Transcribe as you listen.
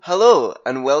Hello,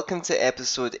 and welcome to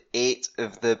episode 8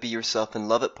 of the Be Yourself and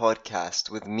Love It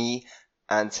podcast with me,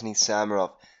 Anthony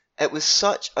Samaroff. It was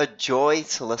such a joy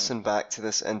to listen back to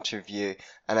this interview,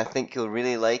 and I think you'll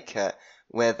really like it,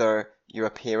 whether you're a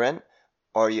parent,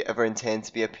 or you ever intend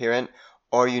to be a parent,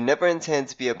 or you never intend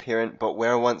to be a parent but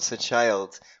were once a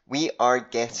child. We are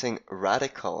getting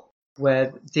radical.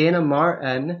 With Dana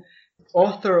Martin,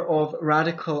 author of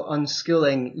Radical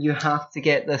Unschooling. You have to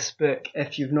get this book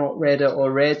if you've not read it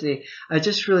already. I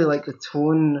just really like the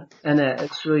tone in it.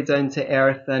 It's really down to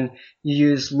earth, and you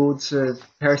use loads of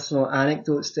personal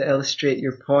anecdotes to illustrate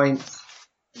your points.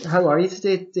 How are you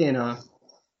today, Dana?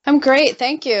 I'm great,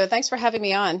 thank you. Thanks for having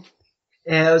me on.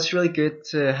 It's really good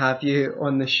to have you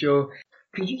on the show.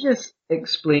 Could you just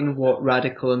explain what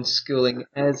Radical Unschooling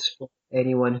is for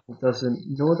anyone who doesn't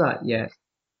know that yet?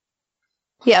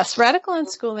 Yes, radical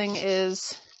unschooling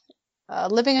is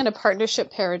living in a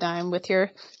partnership paradigm with your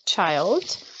child.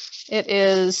 It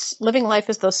is living life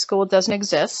as though school doesn't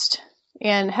exist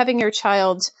and having your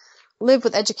child live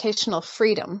with educational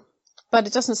freedom. But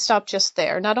it doesn't stop just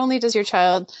there. Not only does your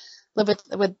child live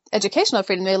with educational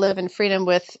freedom, they live in freedom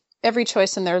with every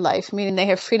choice in their life, meaning they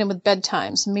have freedom with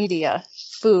bedtimes, media,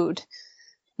 food.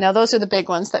 Now, those are the big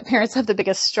ones that parents have the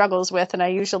biggest struggles with, and I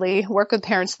usually work with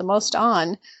parents the most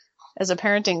on as a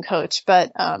parenting coach.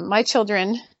 But my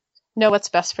children know what's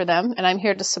best for them, and I'm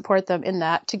here to support them in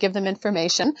that, to give them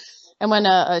information. And when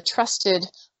a trusted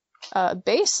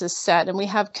base is set and we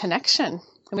have connection and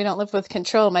we don't live with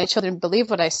control, my children believe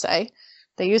what I say.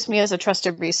 They use me as a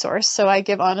trusted resource. So I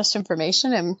give honest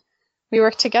information and we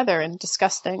work together and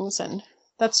discuss things. And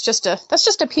that's just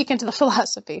a peek into the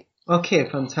philosophy. Okay,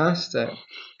 fantastic.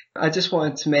 I just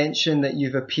wanted to mention that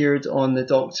you've appeared on the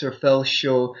Dr. Phil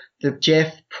show, the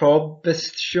Jeff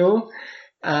Probst show,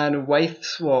 and Wife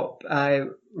Swap. I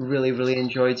really, really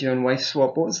enjoyed you on Wife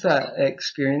Swap. What was that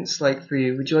experience like for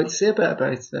you? Would you like to say a bit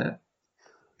about it?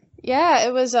 Yeah,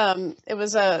 it was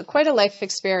quite a life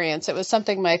experience. It was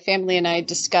something my family and I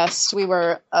discussed. We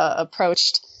were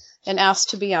approached and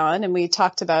asked to be on, and we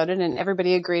talked about it, and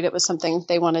everybody agreed it was something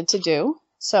they wanted to do.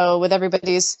 So with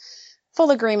everybody's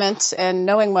full agreement and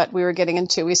knowing what we were getting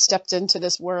into, we stepped into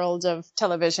this world of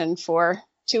television for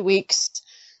 2 weeks.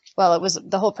 Well,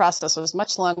 the whole process was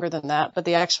much longer than that, but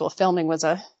the actual filming was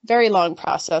a very long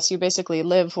process. You basically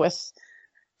live with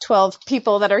 12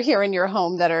 people that are here in your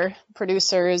home that are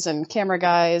producers and camera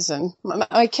guys. And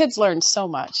my kids learned so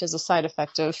much as a side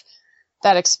effect of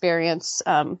that experience.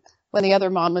 When the other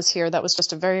mom was here, that was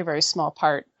just a very, very small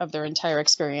part of their entire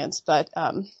experience. But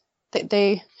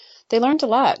they learned a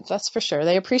lot, that's for sure.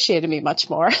 They appreciated me much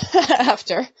more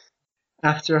after.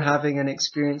 After having an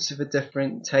experience of a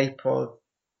different type of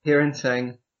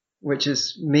parenting, which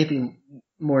is maybe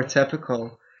more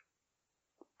typical.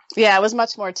 Yeah, it was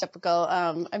much more typical.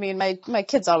 I mean, my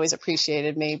kids always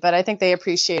appreciated me, but I think they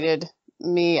appreciated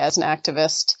me as an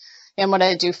activist and what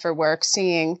I do for work,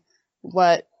 seeing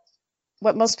what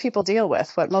most people deal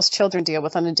with, what most children deal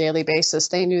with on a daily basis.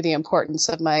 They knew the importance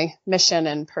of my mission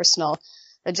and personal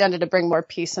agenda to bring more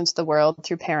peace into the world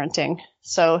through parenting.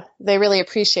 So they really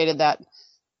appreciated that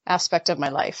aspect of my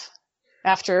life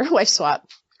after Wife Swap.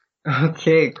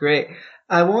 Okay, great.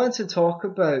 I wanted to talk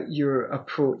about your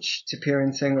approach to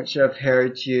parenting, which I've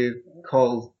heard you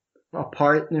call a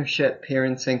partnership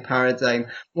parenting paradigm.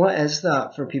 What is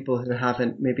that for people who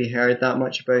haven't maybe heard that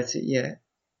much about it yet?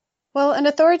 Well, an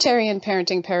authoritarian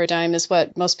parenting paradigm is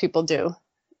what most people do,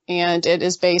 and it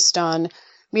is based on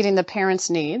meeting the parents'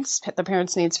 needs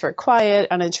for quiet,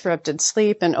 uninterrupted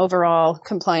sleep, and overall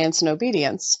compliance and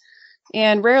obedience.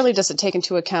 And rarely does it take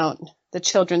into account the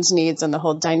children's needs and the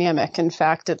whole dynamic. In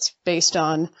fact, it's based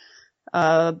on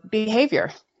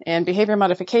behavior and behavior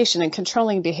modification and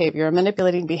controlling behavior and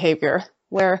manipulating behavior,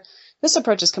 where this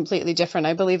approach is completely different.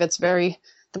 I believe it's the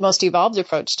most evolved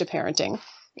approach to parenting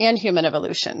and human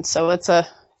evolution. So it's a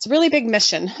really big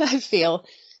mission, I feel.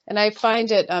 And I find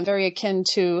it very akin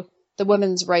to the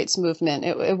women's rights movement.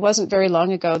 It wasn't very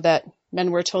long ago that men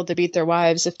were told to beat their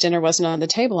wives if dinner wasn't on the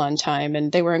table on time,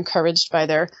 and they were encouraged by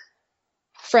their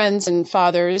friends and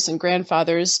fathers and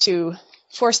grandfathers to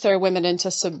force their women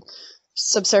into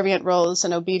subservient roles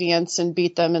and obedience and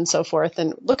beat them and so forth.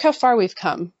 And look how far we've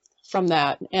come from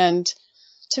that. And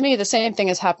to me, the same thing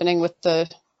is happening with the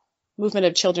movement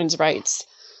of children's rights.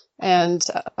 And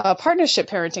a partnership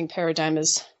parenting paradigm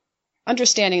is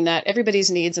understanding that everybody's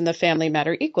needs in the family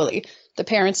matter equally, the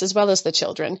parents as well as the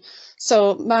children.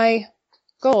 So my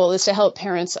goal is to help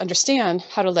parents understand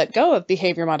how to let go of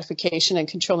behavior modification and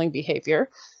controlling behavior,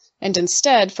 and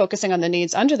instead focusing on the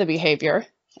needs under the behavior.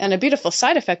 And a beautiful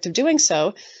side effect of doing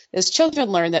so is children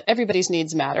learn that everybody's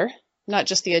needs matter, not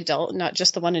just the adult, not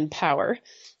just the one in power.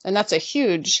 And that's a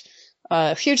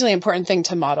hugely important thing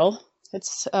to model.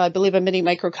 It's, I believe, a mini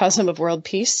microcosm of world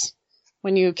peace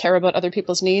when you care about other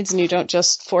people's needs and you don't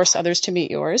just force others to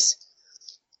meet yours.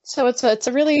 So it's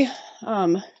a really,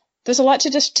 there's a lot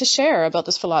to share about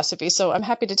this philosophy. So I'm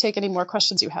happy to take any more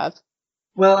questions you have.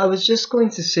 Well, I was just going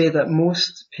to say that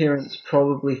most parents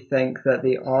probably think that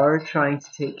they are trying to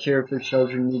take care of their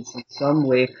children's needs in some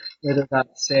way, whether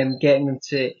that's getting them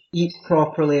to eat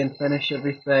properly and finish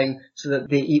everything so that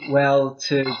they eat well,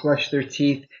 to brush their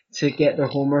teeth, to get their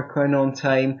homework on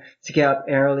time, to get up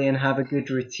early and have a good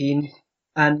routine.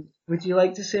 And would you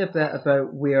like to say a bit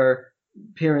about where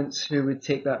parents who would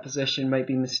take that position might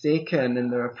be mistaken in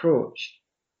their approach?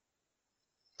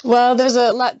 Well, there's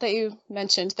a lot that you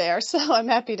mentioned there, so I'm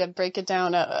happy to break it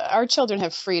down. Our children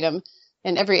have freedom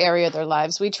in every area of their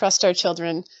lives. We trust our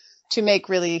children to make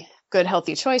really good,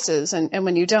 healthy choices. And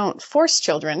when you don't force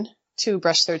children to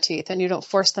brush their teeth, and you don't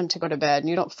force them to go to bed, and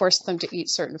you don't force them to eat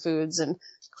certain foods and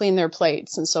clean their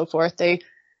plates and so forth,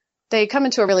 they come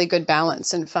into a really good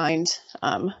balance and find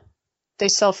they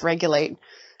self-regulate.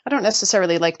 I don't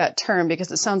necessarily like that term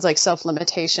because it sounds like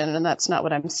self-limitation, and that's not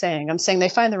what I'm saying. I'm saying they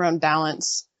find their own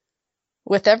balance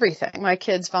with everything. My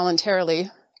kids voluntarily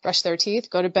brush their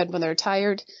teeth, go to bed when they're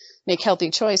tired, make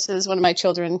healthy choices. One of my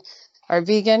children are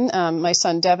vegan. My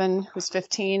son, Devin, who's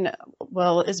 15,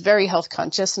 is very health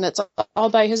conscious, and it's all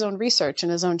by his own research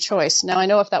and his own choice. Now, I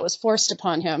know if that was forced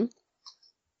upon him,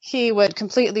 he would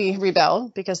completely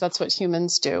rebel, because that's what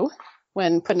humans do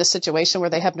when put in a situation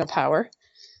where they have no power.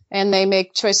 And they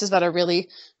make choices that are really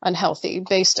unhealthy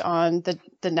based on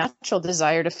the natural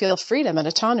desire to feel freedom and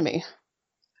autonomy.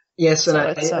 Yes, and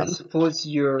I suppose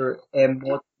you're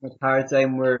modeling a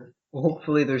paradigm where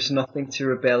hopefully there's nothing to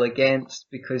rebel against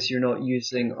because you're not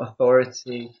using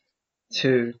authority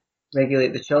to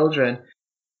regulate the children.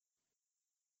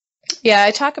 Yeah,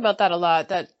 I talk about that a lot,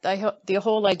 that the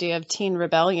whole idea of teen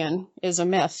rebellion is a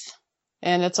myth,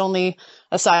 and it's only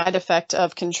a side effect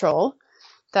of control,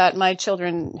 that my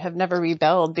children have never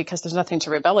rebelled because there's nothing to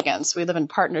rebel against. We live in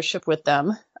partnership with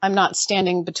them. I'm not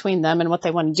standing between them and what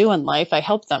they want to do in life. I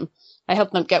help them. I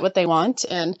help them get what they want,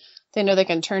 and they know they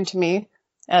can turn to me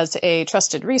as a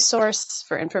trusted resource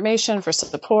for information, for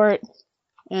support.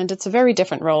 And it's a very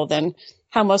different role than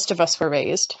how most of us were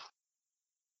raised.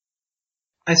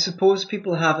 I suppose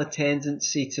people have a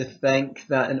tendency to think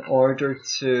that in order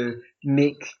to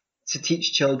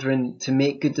teach children to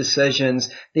make good decisions,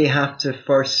 they have to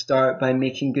first start by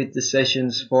making good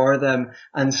decisions for them.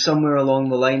 And somewhere along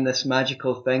the line, this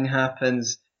magical thing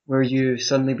happens where you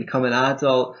suddenly become an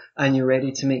adult and you're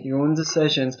ready to make your own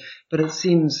decisions. But it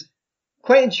seems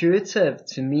quite intuitive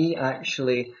to me,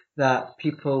 actually, that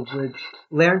people would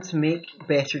learn to make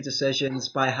better decisions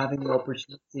by having the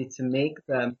opportunity to make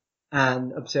them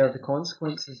and observe the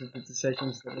consequences of the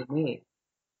decisions that they make.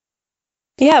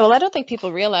 Yeah, well, I don't think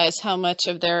people realize how much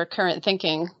of their current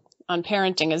thinking on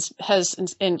parenting has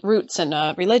in roots in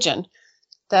religion.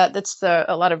 That it's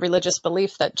a lot of religious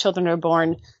belief that children are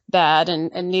born bad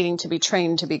and needing to be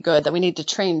trained to be good, that we need to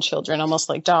train children almost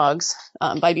like dogs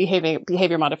by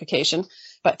behavior modification,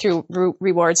 but through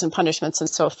rewards and punishments and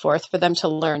so forth for them to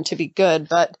learn to be good.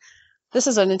 But this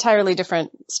is an entirely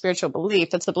different spiritual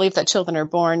belief. It's the belief that children are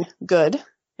born good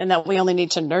and that we only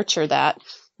need to nurture that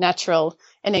natural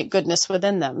innate goodness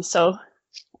within them. So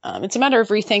it's a matter of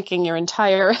rethinking your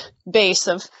entire base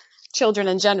of children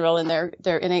in general and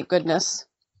their innate goodness.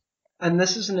 And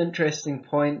this is an interesting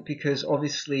point because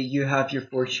obviously you have your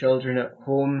 4 children at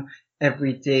home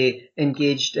every day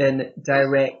engaged in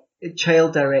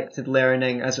child-directed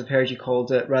learning, as I've heard you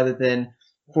called it, rather than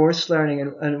forced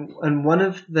learning. And one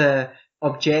of the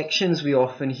objections we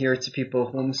often hear to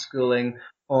people homeschooling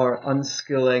or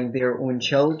unschooling their own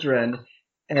children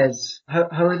is how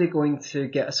are they going to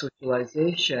get a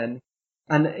socialization?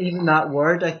 And even that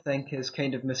word, I think, is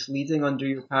kind of misleading under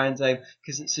your paradigm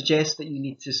because it suggests that you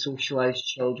need to socialize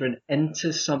children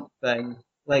into something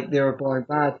like they were born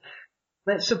bad.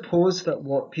 Let's suppose that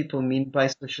what people mean by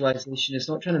socialization is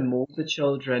not trying to mold the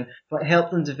children, but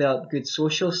help them develop good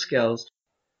social skills.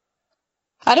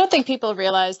 I don't think people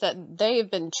realize that they've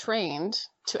been trained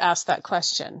to ask that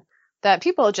question, that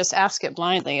people just ask it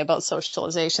blindly about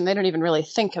socialization. They don't even really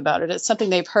think about it. It's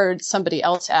something they've heard somebody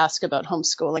else ask about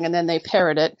homeschooling, and then they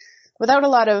parrot it without a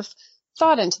lot of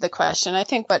thought into the question. I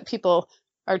think what people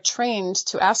are trained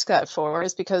to ask that for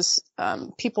is because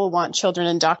people want children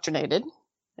indoctrinated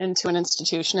into an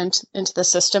institution, into the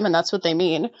system, and that's what they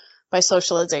mean by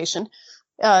socialization.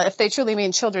 If they truly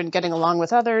mean children getting along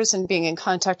with others and being in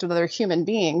contact with other human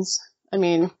beings, I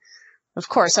mean, Of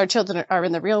course, our children are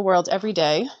in the real world every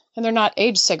day, and they're not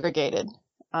age segregated.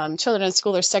 Children in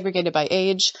school are segregated by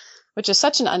age, which is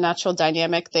such an unnatural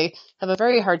dynamic. They have a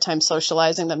very hard time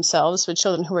socializing themselves with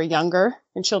children who are younger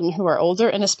and children who are older,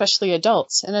 and especially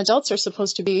adults. And adults are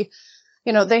supposed to be,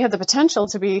 they have the potential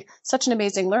to be such an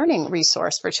amazing learning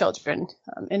resource for children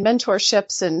in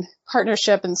mentorships and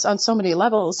partnership and on so many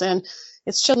levels. And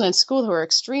it's children in school who are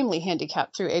extremely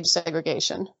handicapped through age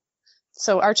segregation.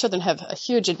 So our children have a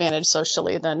huge advantage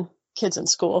socially than kids in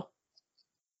school.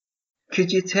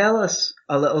 Could you tell us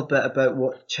a little bit about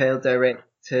what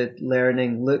child-directed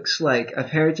learning looks like? I've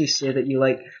heard you say that you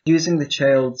like using the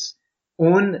child's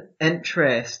own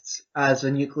interests as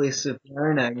a nucleus of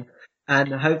learning.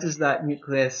 And how does that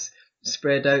nucleus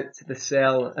spread out to the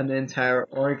cell and the entire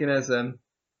organism?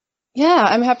 Yeah,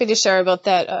 I'm happy to share about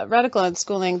that. Radical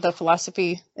Unschooling, the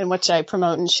philosophy in which I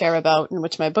promote and share about, and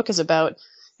which my book is about,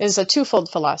 is a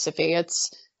twofold philosophy.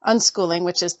 It's unschooling,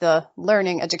 which is the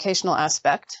learning educational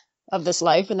aspect of this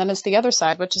life. And then it's the other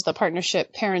side, which is the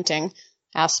partnership parenting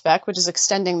aspect, which is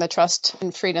extending the trust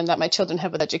and freedom that my children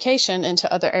have with education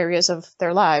into other areas of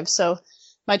their lives. So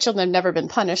my children have never been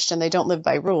punished and they don't live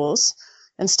by rules.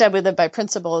 Instead, we live by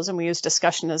principles and we use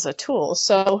discussion as a tool.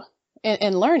 So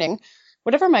in learning,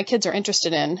 whatever my kids are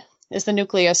interested in is the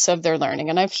nucleus of their learning.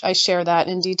 And I share that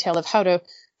in detail of how to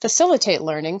facilitate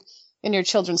learning in your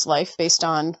children's life based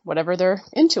on whatever they're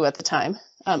into at the time.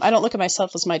 I don't look at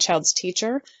myself as my child's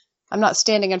teacher. I'm not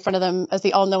standing in front of them as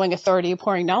the all-knowing authority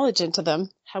pouring knowledge into them.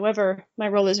 However, my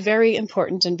role is very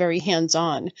important and very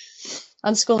hands-on.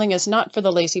 Unschooling is not for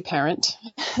the lazy parent.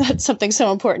 That's something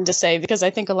so important to say because I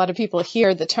think a lot of people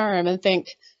hear the term and think,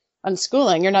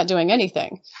 unschooling, you're not doing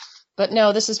anything. But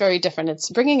no, this is very different. It's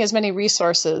bringing as many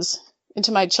resources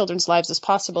into my children's lives as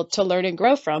possible to learn and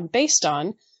grow from based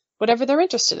on whatever they're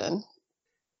interested in.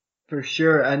 For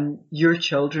sure. And your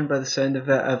children, by the sound of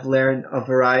it, have learned a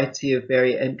variety of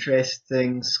very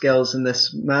interesting skills in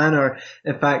this manner.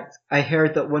 In fact, I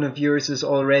heard that one of yours is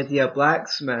already a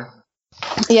blacksmith.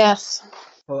 Yes.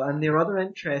 Well, and their other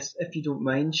interests, if you don't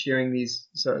mind sharing these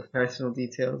sort of personal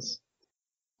details.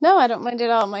 No, I don't mind at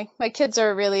all. My kids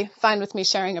are really fine with me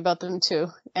sharing about them too.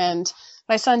 And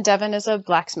my son Devin is a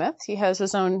blacksmith. He has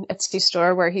his own Etsy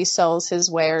store where he sells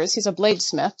his wares. He's a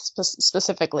bladesmith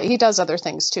specifically. He does other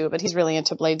things too, but he's really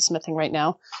into bladesmithing right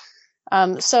now.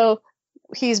 So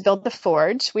he's built the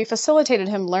forge. We facilitated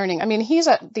him learning. I mean, he's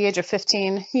at the age of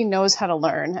 15. He knows how to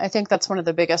learn. I think that's one of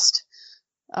the biggest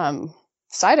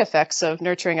side effects of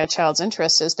nurturing a child's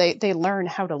interest is they learn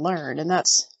how to learn. And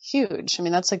that's huge. I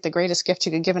mean, that's like the greatest gift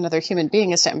you could give another human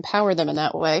being is to empower them in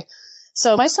that way.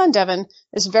 So my son Devin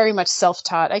is very much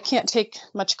self-taught. I can't take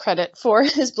much credit for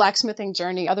his blacksmithing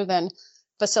journey other than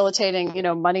facilitating,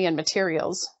 money and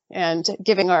materials and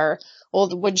giving our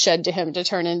old woodshed to him to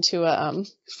turn into a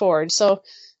forge. So,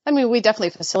 I mean, we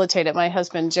definitely facilitate it. My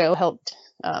husband Joe helped.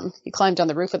 He climbed on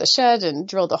the roof of the shed and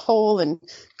drilled a hole and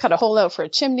cut a hole out for a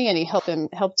chimney, and he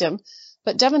helped him.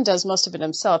 But Devin does most of it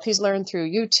himself. He's learned through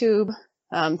YouTube.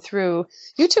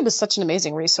 YouTube is such an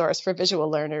amazing resource for visual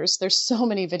learners. There's so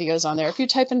many videos on there. If you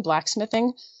type in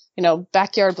blacksmithing,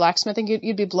 backyard blacksmithing,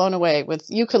 you'd be blown away with,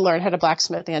 you could learn how to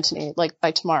blacksmith, Anthony, like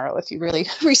by tomorrow if you really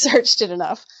researched it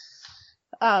enough.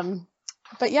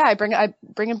 But yeah, I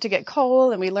bring him to get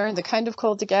coal, and we learn the kind of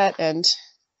coal to get, and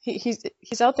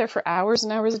he's out there for hours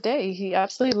and hours a day. He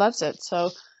absolutely loves it.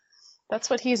 So that's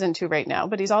what he's into right now.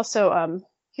 But he's also,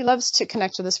 he loves to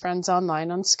connect with his friends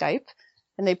online on Skype.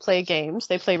 And they play games.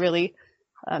 They play really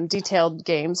detailed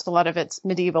games. A lot of it's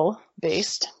medieval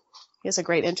based. He has a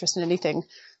great interest in anything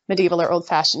medieval or old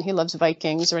fashioned. He loves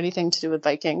Vikings or anything to do with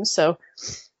Vikings. So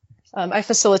I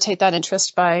facilitate that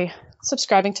interest by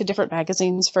subscribing to different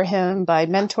magazines for him, by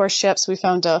mentorships. We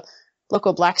found a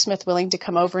local blacksmith willing to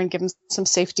come over and give him some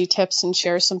safety tips and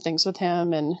share some things with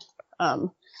him. And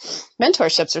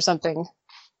mentorships are something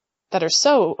that are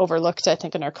so overlooked, I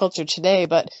think, in our culture today.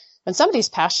 But when somebody's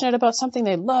passionate about something,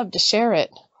 they love to share it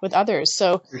with others.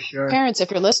 So For sure. Parents, if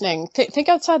you're listening, think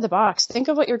outside the box. Think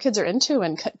of what your kids are into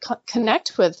and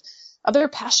connect with other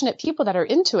passionate people that are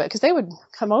into it, because they would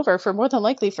come over for more than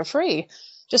likely for free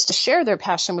just to share their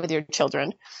passion with your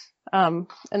children. And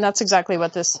that's exactly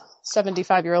what this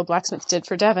 75-year-old blacksmith did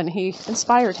for Devin. He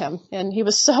inspired him, and he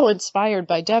was so inspired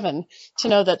by Devin to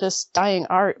know that this dying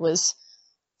art was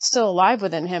still alive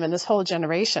within him and this whole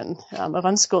generation of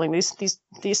unschooling.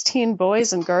 These teen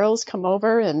boys and girls come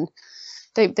over and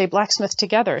they blacksmith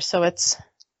together. So it's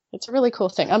a really cool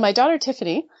thing. My daughter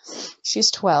Tiffany, she's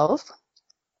 12,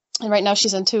 and right now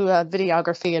she's into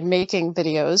videography and making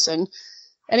videos, and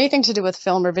anything to do with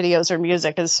film or videos or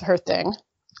music is her thing.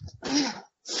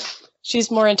 she's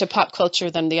more into pop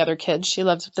culture than the other kids. She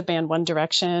loves the band One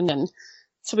Direction. And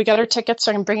so we got her tickets,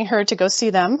 so I'm bringing her to go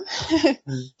see them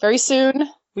very soon.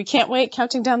 We can't wait,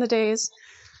 counting down the days.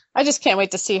 I just can't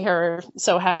wait to see her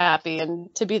so happy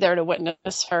and to be there to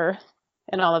witness her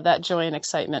and all of that joy and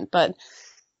excitement. But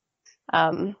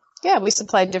yeah, we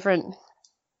supplied different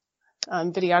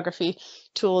videography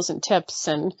tools and tips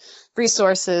and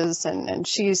resources, and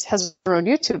she has her own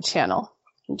YouTube channel,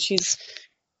 and she's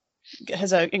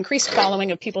has an increased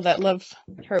following of people that love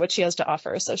her, what she has to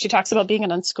offer. So she talks about being an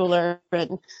unschooler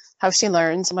and how she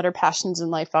learns and what her passions in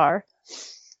life are.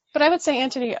 But I would say,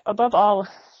 Anthony, above all,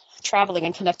 traveling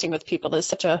and connecting with people is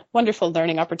such a wonderful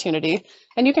learning opportunity.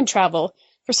 And you can travel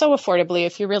for so affordably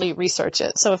if you really research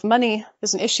it. So if money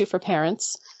is an issue for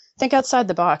parents, think outside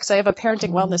the box. I have a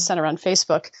parenting wellness center on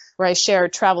Facebook where I share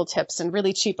travel tips and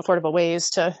really cheap, affordable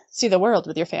ways to see the world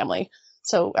with your family.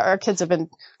 So our kids have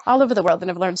been all over the world and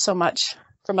have learned so much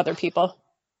from other people.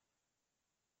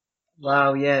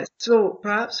 Wow, yeah. So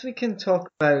perhaps we can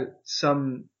talk about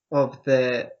some of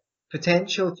the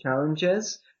potential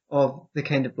challenges of the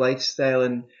kind of lifestyle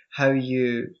and how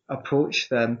you approach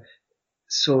them,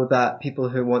 so that people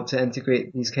who want to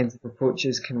integrate these kinds of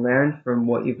approaches can learn from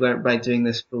what you've learned by doing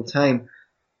this full time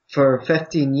for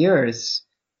 15 years,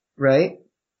 right?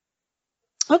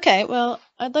 Okay, well,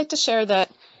 I'd like to share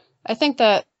that I think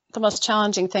that the most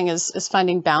challenging thing is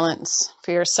finding balance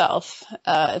for yourself.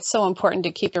 It's so important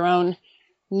to keep your own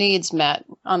needs met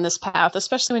on this path,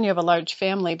 especially when you have a large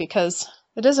family, because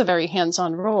it is a very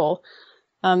hands-on role.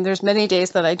 There's many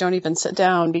days that I don't even sit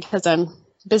down because I'm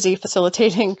busy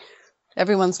facilitating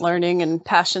everyone's learning and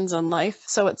passions in life.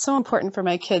 So it's so important for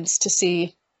my kids to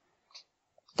see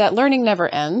that learning never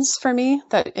ends for me,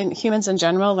 that in humans in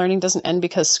general, learning doesn't end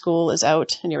because school is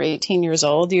out and you're 18 years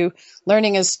old.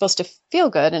 Learning is supposed to feel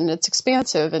good and it's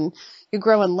expansive and you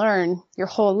grow and learn your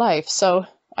whole life. So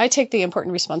I take the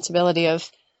important responsibility of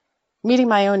meeting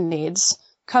my own needs,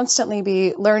 constantly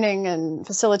be learning and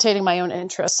facilitating my own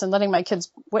interests and letting my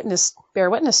kids bear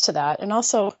witness to that. And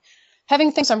also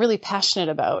having things I'm really passionate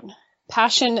about.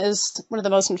 Passion is one of the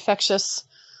most infectious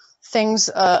things,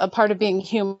 a part of being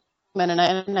human.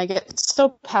 And I get so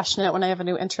passionate when I have a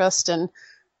new interest, and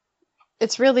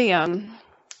it's really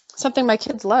something my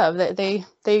kids love. They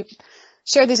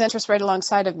share these interests right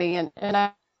alongside of me,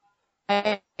 and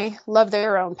I love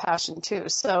their own passion too.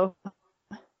 So,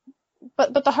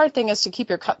 but the hard thing is to keep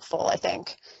your cup full. I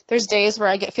think there's days where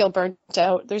I feel burnt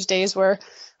out. There's days where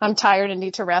I'm tired and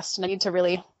need to rest, and I need to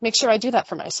really make sure I do that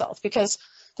for myself, because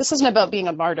this isn't about being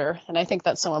a martyr, and I think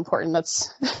that's so important.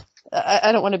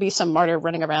 I don't want to be some martyr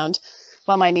running around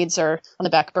while my needs are on the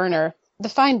back burner. The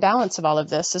fine balance of all of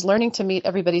this is learning to meet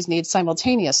everybody's needs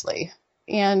simultaneously.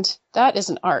 And that is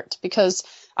an art, because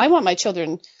I want my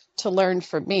children to learn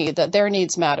from me that their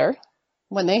needs matter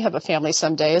when they have a family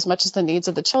someday as much as the needs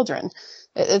of the children.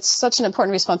 It's such an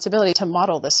important responsibility to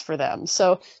model this for them.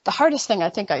 So the hardest thing I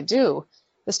think I do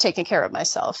is taking care of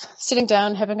myself, sitting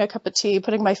down, having a cup of tea,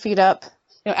 putting my feet up,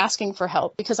 asking for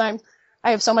help, because I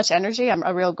have so much energy. I'm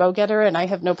a real go-getter, and I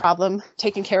have no problem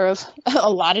taking care of a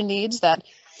lot of needs that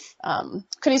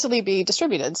could easily be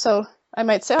distributed. So I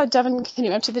might say, "Oh, Devin, can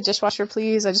you empty the dishwasher,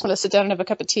 please? I just want to sit down and have a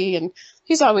cup of tea." And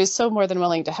he's always so more than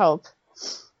willing to help.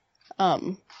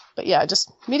 But yeah,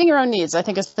 just meeting your own needs, I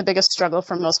think, is the biggest struggle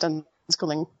for most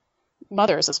unschooling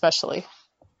mothers, especially.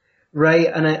 Right,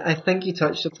 and I think you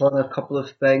touched upon a couple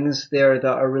of things there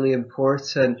that are really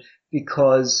important,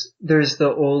 because there's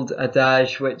the old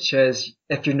adage, which is,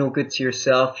 if you're no good to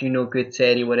yourself, you're no good to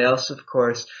anyone else, of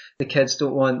course. The kids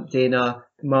don't want Dana,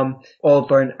 mum, all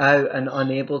burnt out and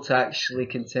unable to actually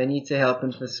continue to help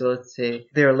and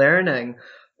facilitate their learning.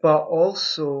 But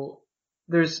also,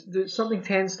 there's something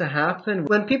tends to happen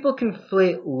when people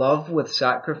conflate love with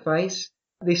sacrifice.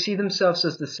 They see themselves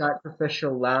as the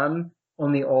sacrificial lamb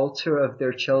on the altar of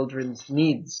their children's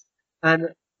needs.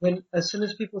 And as soon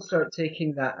as people start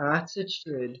taking that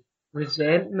attitude,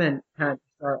 resentment can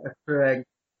start occurring.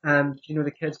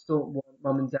 The kids don't want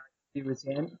mum and dad to be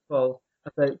resentful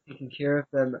about taking care of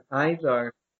them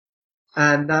either.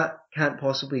 And that can't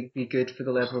possibly be good for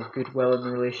the level of goodwill in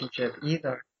the relationship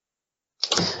either.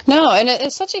 No, and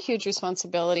it's such a huge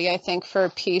responsibility, I think, for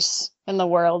peace in the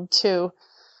world to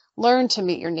learn to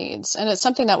meet your needs. And it's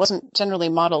something that wasn't generally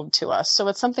modeled to us. So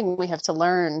it's something we have to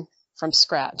learn from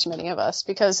scratch, many of us,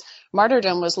 because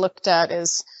martyrdom was looked at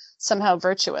as somehow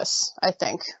virtuous, I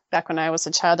think, back when I was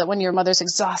a child, that when your mother's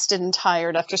exhausted and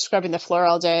tired after scrubbing the floor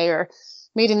all day or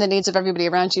meeting the needs of everybody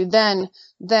around you,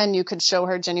 then you could show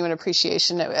her genuine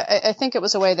appreciation. I think it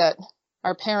was a way that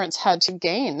our parents had to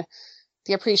gain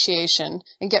the appreciation,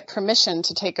 and get permission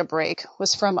to take a break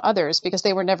was from others because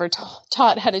they were never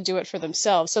taught how to do it for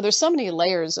themselves. So there's so many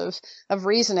layers of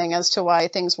reasoning as to why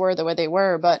things were the way they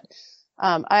were. But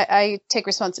I take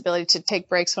responsibility to take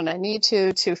breaks when I need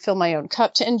to fill my own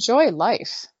cup, to enjoy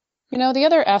life. You know, the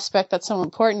other aspect that's so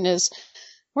important is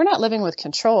we're not living with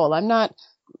control. I'm not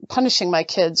punishing my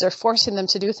kids or forcing them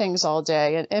to do things all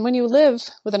day. And when you live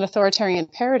with an authoritarian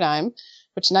paradigm,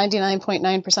 which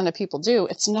 99.9% of people do,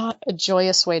 it's not a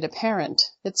joyous way to parent.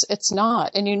 It's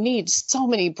not. And you need so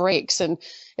many breaks. And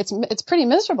it's pretty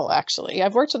miserable, actually.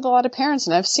 I've worked with a lot of parents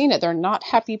and I've seen it. They're not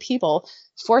happy people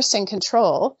forcing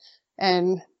control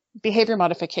and behavior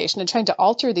modification and trying to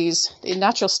alter the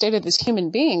natural state of these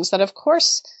human beings that, of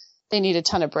course, they need a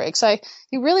ton of breaks.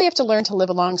 You really have to learn to live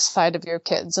alongside of your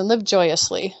kids and live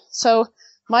joyously. So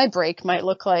my break might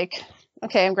look like,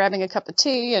 okay, I'm grabbing a cup of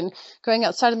tea and going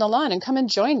outside on the lawn and come and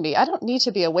join me. I don't need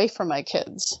to be away from my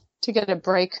kids to get a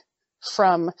break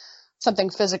from something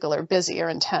physical or busy or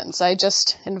intense. I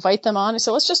just invite them on.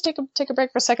 So let's just take a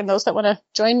break for a second. Those that want to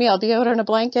join me, I'll be out in a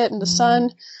blanket in the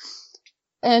sun.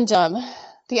 And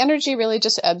the energy really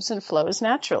just ebbs and flows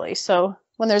naturally. So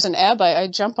when there's an ebb, I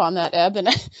jump on that ebb and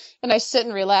I sit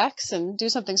and relax and do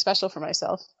something special for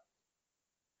myself.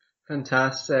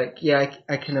 Fantastic. Yeah,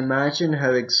 I can imagine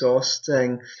how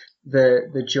exhausting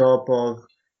the job of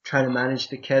trying to manage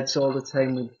the kids all the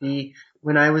time would be.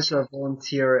 When I was a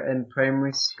volunteer in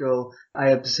primary school, I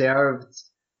observed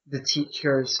the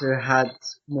teachers who had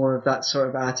more of that sort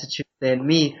of attitude than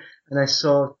me, and I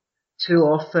saw too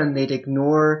often they'd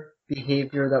ignore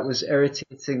behaviour that was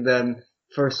irritating them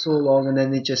for so long and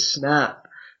then they just snap.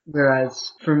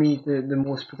 Whereas for me, the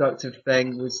most productive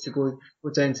thing was to go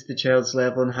down to the child's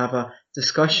level and have a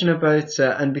discussion about it.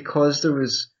 And because there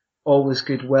was always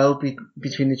goodwill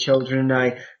between the children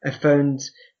and I found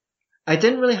I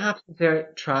didn't really have to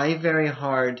try very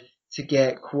hard to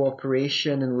get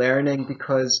cooperation and learning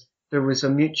because there was a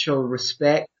mutual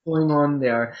respect going on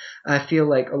there. I feel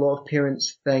like a lot of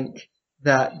parents think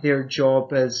that their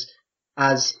job is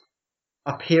as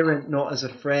a parent, not as a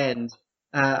friend.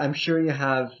 I'm sure you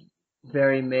have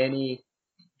very many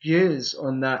views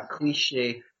on that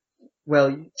cliche.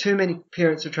 Well, too many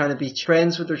parents are trying to be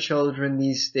friends with their children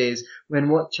these days when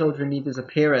what children need is a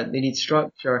parent. They need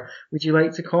structure. Would you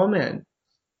like to comment?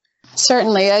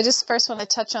 Certainly. I just first want to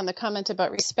touch on the comment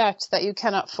about respect, that you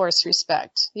cannot force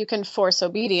respect. You can force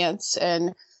obedience,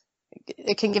 and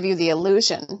it can give you the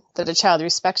illusion that a child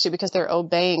respects you because they're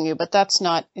obeying you, but that's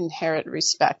not inherent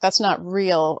respect. That's not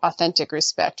real, authentic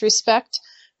respect. Respect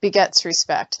begets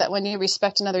respect, that when you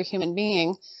respect another human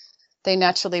being, they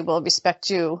naturally will respect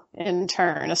you in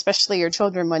turn, especially your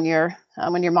children when you're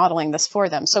modeling this for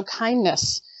them. So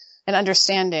kindness and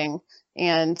understanding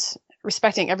and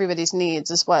respecting everybody's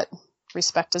needs is what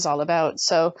respect is all about.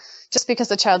 So just because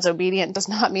the child's obedient does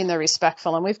not mean they're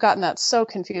respectful, and we've gotten that so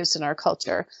confused in our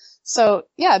culture. So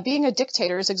yeah, being a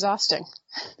dictator is exhausting.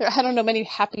 I don't know many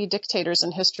happy dictators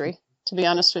in history, to be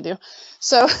honest with you.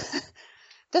 So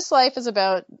this life is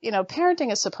about,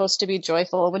 parenting is supposed to be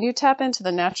joyful. When you tap into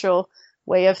the natural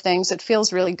way of things, it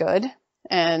feels really good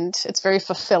and it's very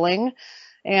fulfilling.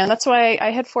 And that's why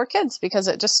I had 4 kids, because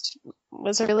it just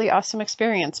was a really awesome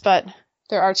experience. But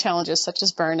there are challenges such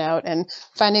as burnout and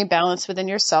finding balance within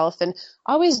yourself and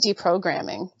always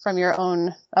deprogramming from your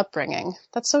own upbringing.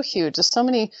 That's so huge. There's so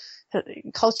many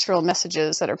cultural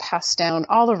messages that are passed down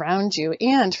all around you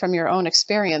and from your own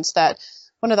experience that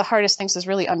one of the hardest things is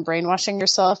really unbrainwashing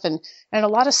yourself and a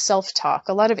lot of self-talk,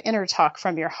 a lot of inner talk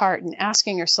from your heart, and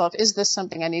asking yourself, is this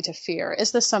something I need to fear?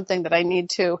 Is this something that I need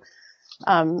to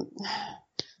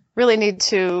really need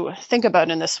to think about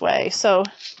in this way? So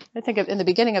I think in the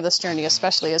beginning of this journey,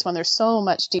 especially, is when there's so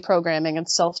much deprogramming and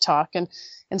self-talk and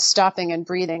stopping and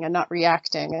breathing and not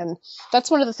reacting. And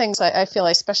that's one of the things I feel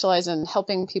I specialize in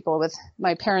helping people with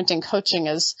my parenting coaching,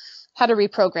 is how to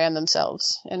reprogram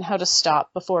themselves and how to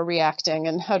stop before reacting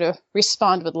and how to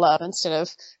respond with love instead of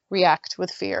react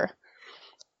with fear.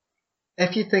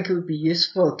 If you think it would be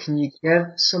useful, can you give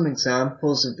some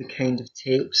examples of the kind of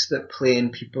tapes that play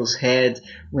in people's head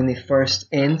when they first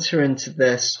enter into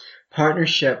this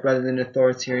partnership rather than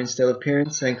authoritarian style of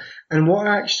parenting, and what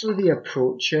are actually the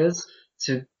approaches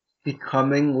to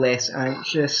becoming less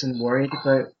anxious and worried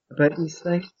about these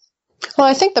things? Well,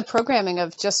 I think the programming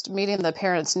of just meeting the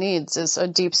parents' needs is a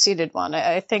deep-seated one.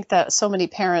 I think that so many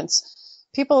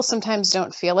people sometimes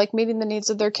don't feel like meeting the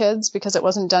needs of their kids because it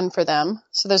wasn't done for them.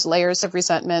 So there's layers of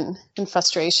resentment and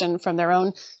frustration from their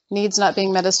own needs not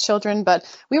being met as children. But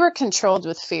we were controlled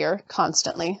with fear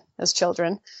constantly as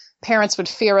children. parents would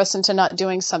fear us into not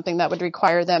doing something that would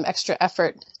require them extra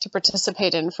effort to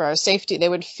participate in for our safety. They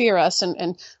would fear us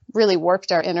and really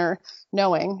warped our inner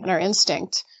knowing and our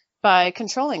instinct by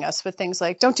controlling us with things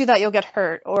like, don't do that, you'll get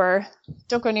hurt, or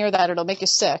don't go near that, it'll make you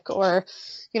sick, or,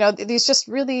 these just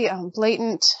really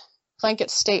blatant blanket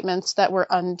statements that were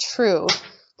untrue,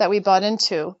 that we bought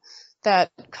into, that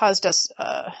caused us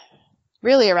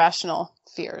really irrational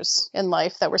fears in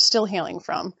life that we're still healing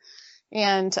from.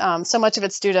 And so much of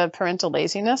it's due to parental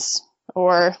laziness,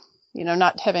 or,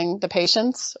 not having the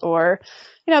patience, or,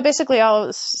 basically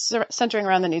all centering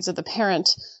around the needs of the parent.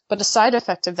 But a side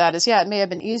effect of that is, it may have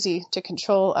been easy to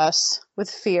control us with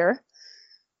fear.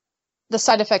 The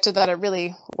side effect of that, it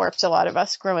really warped a lot of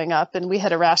us growing up, and we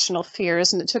had irrational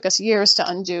fears, and it took us years to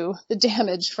undo the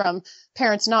damage from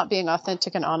parents not being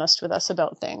authentic and honest with us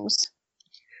about things.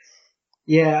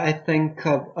 Yeah, I think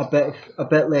a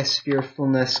bit less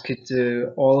fearfulness could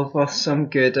do all of us some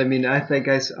good. I mean, I think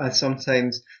I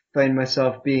sometimes find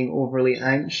myself being overly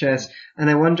anxious, and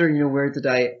I wonder, where did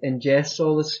I ingest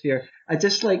all this fear? I'd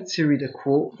just like to read a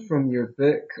quote from your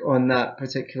book on that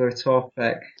particular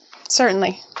topic.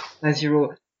 Certainly. As you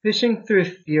wrote, pushing through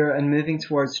fear and moving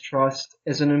towards trust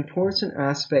is an important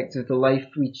aspect of the life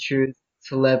we choose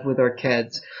to live with our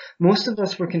kids. Most of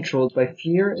us were controlled by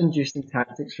fear-inducing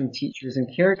tactics from teachers and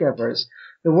caregivers.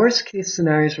 The worst-case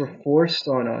scenarios were forced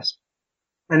on us,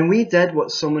 and we did what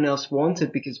someone else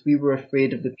wanted because we were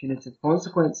afraid of the punitive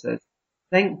consequences.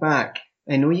 Think back.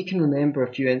 I know you can remember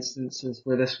a few instances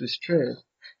where this was true.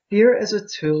 Fear is a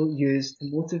tool used to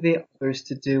motivate others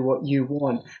to do what you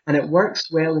want, and it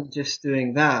works well in just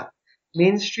doing that.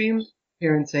 Mainstream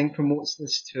parenting promotes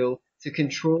this tool to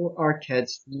control our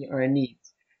kids to meet our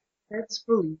needs. Kids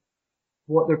believe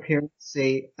what their parents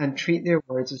say and treat their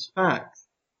words as facts.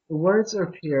 The words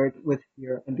are paired with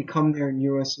fear and become their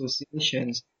new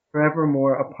associations,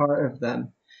 forevermore a part of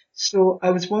them. So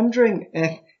I was wondering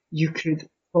if you could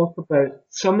talk about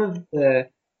some of the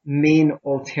main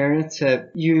alternative.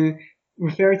 You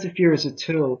refer to fear as a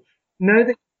tool. Now that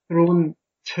you've thrown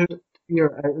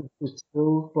fear out of the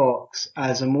toolbox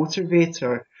as a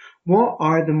motivator, what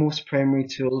are the most primary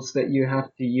tools that you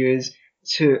have to use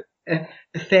to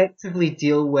effectively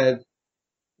deal with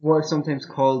what are sometimes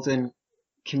called in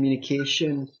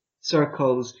communication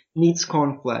circles needs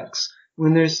conflicts?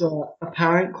 When there's a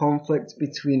apparent conflict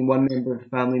between one member of the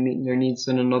family meeting their needs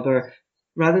and another,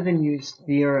 rather than use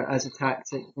fear as a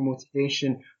tactic for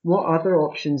motivation, what other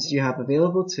options do you have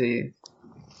available to you?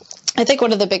 I think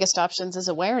one of the biggest options is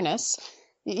awareness.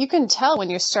 You can tell when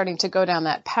you're starting to go down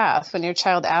that path, when your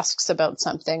child asks about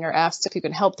something or asks if you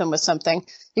can help them with something,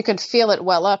 you can feel it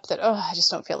well up that, I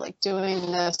just don't feel like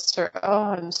doing this, or,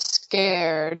 I'm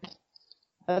scared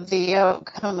of the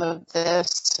outcome of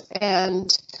this.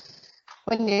 And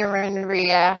when you're in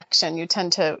reaction,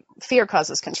 fear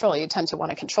causes control. You tend to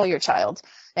want to control your child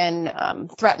and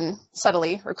threaten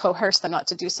subtly or coerce them not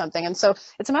to do something. And so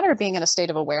it's a matter of being in a state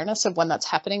of awareness of when that's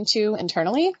happening to you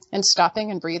internally, and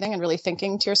stopping and breathing and really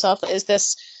thinking to yourself, is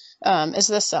this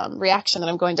reaction that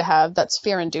I'm going to have that's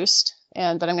fear-induced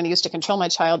and that I'm going to use to control my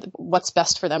child, what's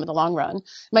best for them in the long run? It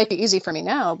might be easy for me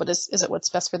now, but is it what's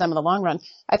best for them in the long run?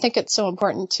 I think it's so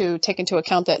important to take into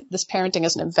account that this parenting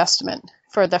is an investment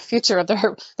for the future of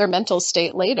their mental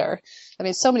state later. I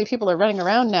mean, so many people are running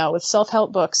around now with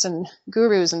self-help books and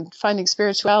gurus and finding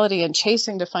spirituality and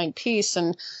chasing to find peace.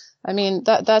 And I mean,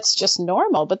 that's just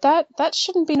normal, but that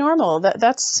shouldn't be normal.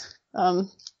 That's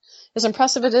as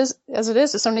impressive as it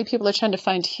is that so many people are trying to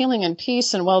find healing and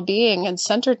peace and well-being and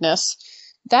centeredness.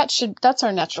 That's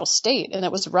our natural state, and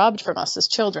it was robbed from us as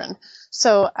children.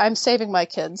 So I'm saving my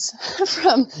kids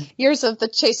from years of the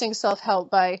chasing self-help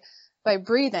by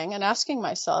breathing and asking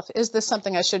myself, is this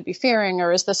something I should be fearing,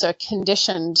 or is this a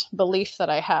conditioned belief that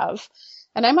I have?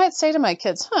 And I might say to my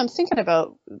kids, I'm thinking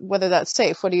about whether that's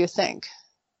safe. What do you think?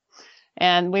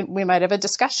 And we might have a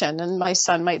discussion, and my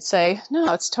son might say,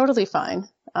 no, it's totally fine.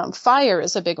 Fire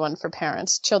is a big one for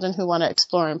parents, children who want to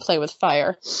explore and play with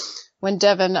fire. When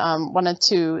Devin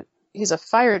he's a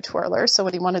fire twirler, so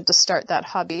when he wanted to start that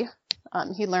hobby,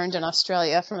 he learned in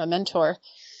Australia from a mentor.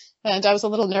 And I was a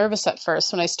little nervous at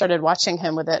first when I started watching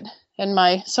him with it. And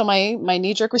my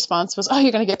knee-jerk response was,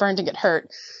 you're going to get burned and get hurt.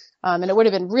 And it would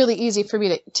have been really easy for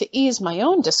me to ease my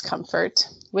own discomfort,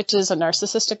 which is a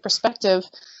narcissistic perspective,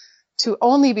 to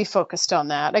only be focused on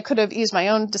that. I could have eased my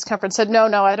own discomfort and said, no,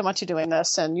 I don't want you doing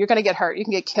this. And you're going to get hurt. You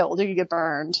can get killed or you get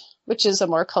burned, which is a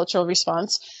more cultural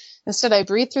response. Instead, I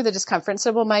breathed through the discomfort and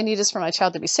said, well, my need is for my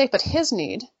child to be safe, but his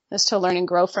need is to learn and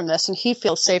grow from this. And he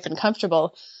feels safe and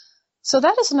comfortable So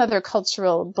that is another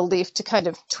cultural belief to kind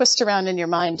of twist around in your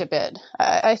mind a bit.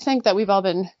 I think that we've all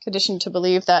been conditioned to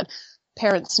believe that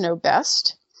parents know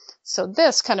best. So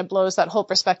this kind of blows that whole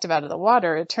perspective out of the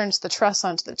water. It turns the trust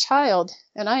onto the child.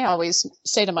 And I always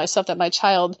say to myself that my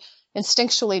child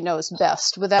instinctually knows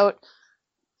best without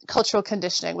cultural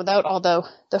conditioning, without all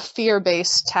the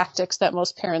fear-based tactics that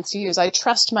most parents use. I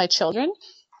trust my children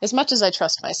as much as I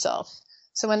trust myself.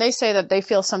 So when they say that they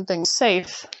feel something's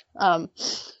safe,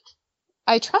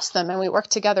 I trust them, and we work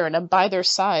together, and I'm by their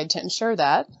side to ensure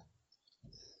that.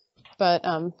 But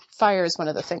fire is one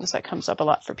of the things that comes up a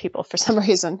lot for people for some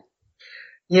reason.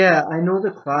 Yeah, I know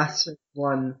the classic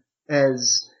one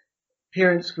is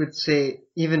parents would say,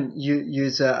 even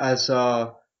use it as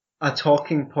a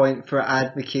talking point for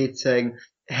advocating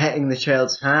hitting the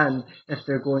child's hand if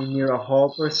they're going near a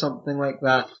hob or something like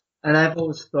that. And I've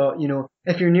always thought,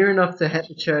 if you're near enough to hit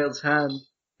the child's hand,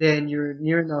 then you're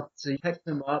near enough to pick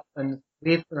them up and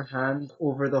wave their hand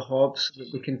over the hob so that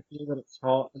they can feel that it's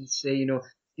hot and say,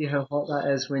 see how hot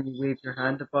that is when you wave your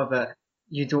hand above it.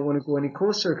 You don't want to go any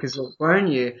closer because it'll burn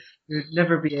you. There'd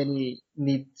never be any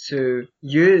need to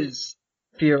use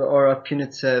fear or a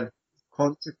punitive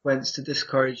consequence to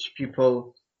discourage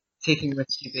people taking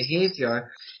risky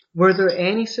behaviour. Were there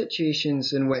any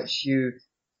situations in which you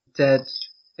did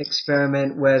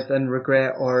experiment with and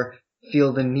regret or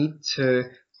feel the need to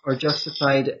or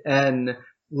justified in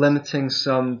limiting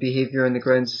some behaviour on the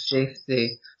grounds of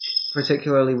safety,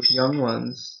 particularly with young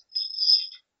ones?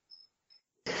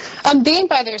 Being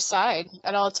by their side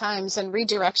at all times and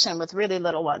redirection with really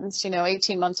little ones,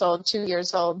 18 months old, 2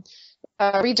 years old.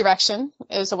 Redirection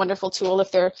is a wonderful tool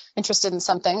if they're interested in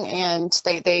something and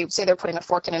they say they're putting a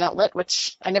fork in an outlet,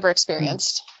 which I never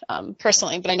experienced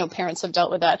personally, but I know parents have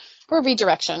dealt with that. For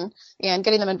redirection and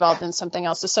getting them involved in something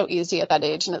else is so easy at that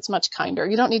age, and it's much kinder.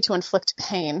 You don't need to inflict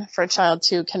pain for a child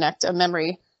to connect a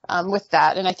memory with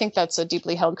that. And I think that's a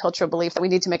deeply held cultural belief that we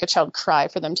need to make a child cry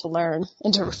for them to learn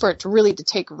and for it to really to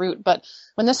take root. But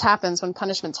when this happens, when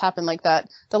punishments happen like that,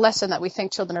 the lesson that we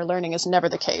think children are learning is never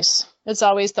the case. It's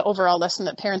always the overall lesson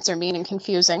that parents are mean and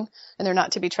confusing and they're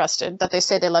not to be trusted, that they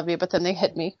say they love you, but then they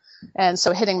hit me. And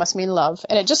so hitting must mean love.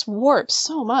 And it just warps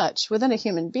so much within a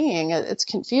human being. It's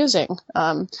confusing.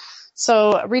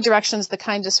 So redirection is the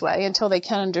kindest way until they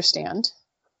can understand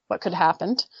what could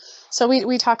happen. So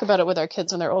we talk about it with our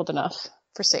kids when they're old enough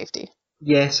for safety.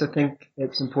 Yes, I think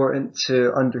it's important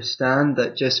to understand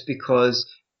that just because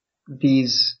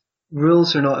these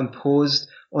rules are not imposed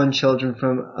on children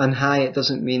from on high, it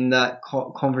doesn't mean that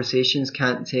conversations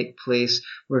can't take place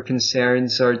where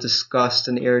concerns are discussed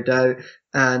and aired out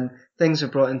and things are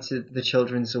brought into the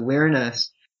children's awareness.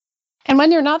 And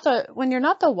when you're not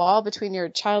the wall between your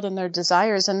child and their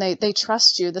desires, and they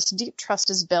trust you, this deep trust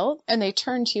is built, and they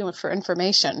turn to you for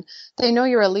information. They know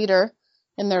you're a leader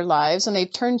in their lives, and they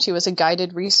turn to you as a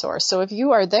guided resource. So if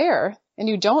you are there and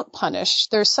you don't punish,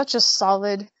 there's such a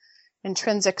solid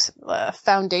intrinsic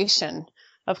foundation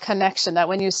of connection that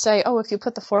when you say, oh, if you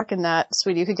put the fork in that,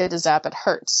 sweetie, you could get a zap, it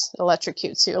hurts, it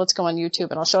electrocutes you. Let's go on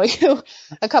YouTube and I'll show you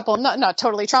a couple, not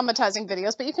totally traumatizing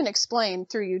videos, but you can explain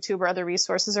through YouTube or other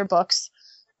resources or books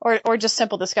or just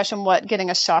simple discussion what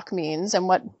getting a shock means and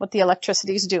what the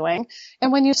electricity is doing.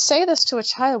 And when you say this to a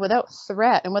child without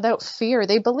threat and without fear,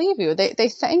 they believe you. They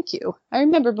thank you. I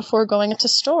remember before going into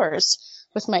stores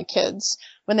with my kids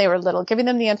when they were little, giving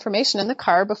them the information in the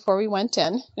car before we went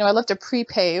in. I love to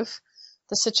pre-pave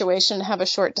the situation, have a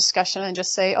short discussion and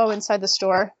just say, oh, inside the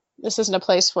store, this isn't a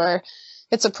place where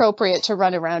it's appropriate to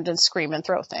run around and scream and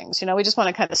throw things. We just want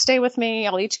to kind of stay with me.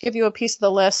 I'll each give you a piece of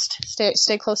the list.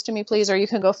 Stay close to me, please, or you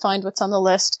can go find what's on the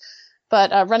list.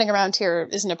 But running around here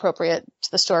isn't appropriate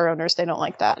to the store owners. They don't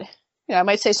like that. I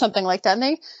might say something like that,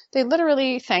 and they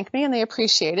literally thank me and they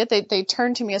appreciate it. They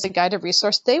turn to me as a guided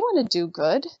resource. They want to do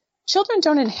good. Children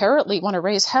don't inherently want to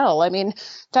raise hell. I mean,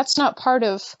 that's not part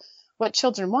of what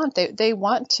children want. They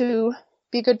want to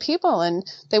be good people and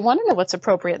they want to know what's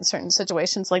appropriate in certain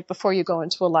situations, like before you go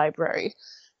into a library.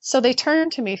 So they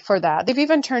turn to me for that. They've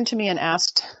even turned to me and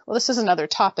asked, well, this is another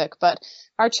topic, but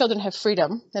our children have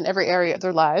freedom in every area of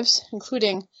their lives,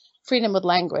 including freedom with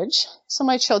language. So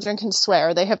my children can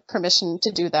swear. They have permission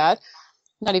to do that.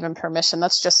 Not even permission.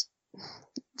 That's just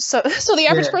so the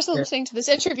average person listening to this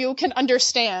interview can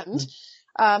understand.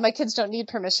 My kids don't need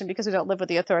permission because we don't live with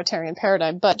the authoritarian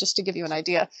paradigm. But just to give you an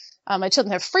idea, my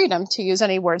children have freedom to use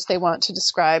any words they want to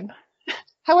describe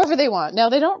however they want. Now,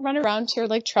 they don't run around here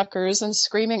like truckers and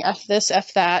screaming F this,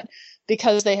 F that,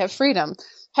 because they have freedom.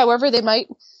 However, they might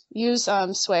use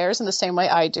swears in the same way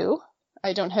I do.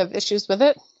 I don't have issues with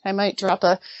it. I might drop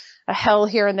a hell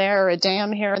here and there or a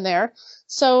damn here and there.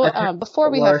 So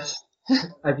before we have...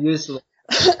 I've used them.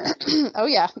 Oh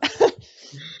yeah,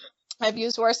 I've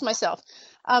used worse myself.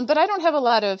 But I don't have a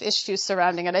lot of issues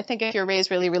surrounding it. I think if you're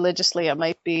raised really religiously, it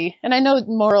might be, and I know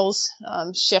morals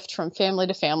shift from family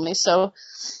to family, so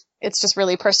it's just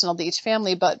really personal to each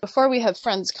family. But before we have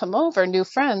friends come over, new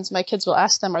friends, my kids will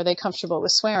ask them, are they comfortable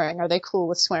with swearing? Are they cool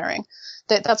with swearing?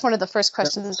 That's one of the first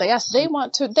questions they ask. They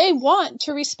want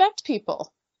to respect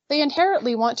people. They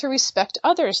inherently want to respect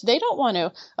others. They don't want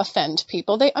to offend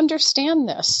people. They understand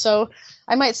this. So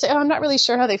I might say, oh, I'm not really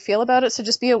sure how they feel about it. So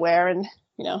just be aware and,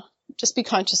 just be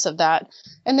conscious of that.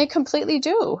 And they completely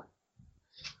do.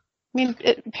 I mean,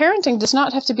 parenting does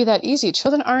not have to be that easy.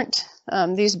 Children aren't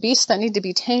these beasts that need to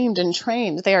be tamed and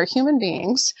trained. They are human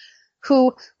beings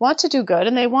who want to do good,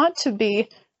 and they want to be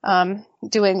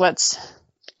doing what's,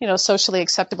 socially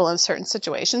acceptable in certain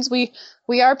situations. We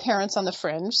are parents on the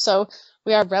fringe, so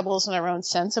we are rebels in our own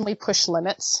sense, and we push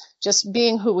limits, just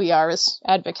being who we are as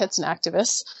advocates and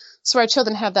activists. So our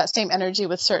children have that same energy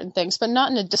with certain things, but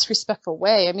not in a disrespectful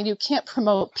way. I mean, you can't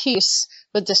promote peace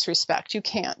with disrespect. You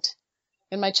can't.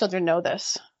 And my children know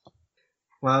this.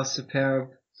 Wow, superb.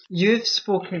 You've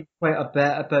spoken quite a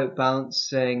bit about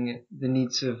balancing the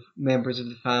needs of members of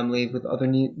the family with other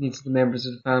needs of the members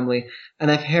of the family. And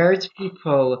I've heard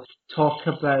people talk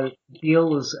about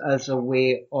deals as a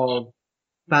way of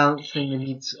balancing the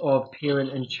needs of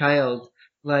parent and child.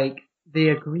 Like, they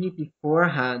agree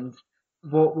beforehand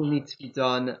what will need to be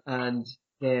done, and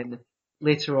then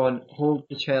later on hold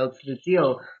the child to the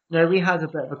deal. Now, we had a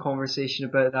bit of a conversation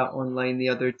about that online the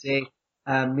other day.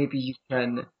 Maybe you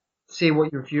can say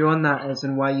what your view on that is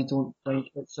and why you don't think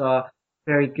it's a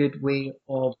very good way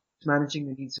of managing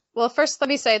the needs. Well, first, let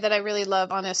me say that I really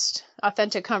love honest,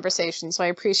 authentic conversations. So I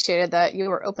appreciated that you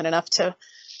were open enough to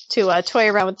toy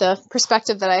around with the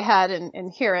perspective that I had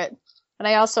and hear it. And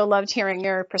I also loved hearing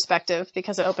your perspective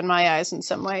because it opened my eyes in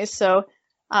some ways. So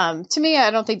to me,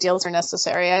 I don't think deals are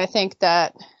necessary. I think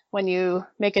that when you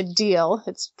make a deal,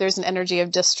 there's an energy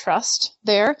of distrust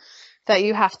there that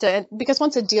you have to, because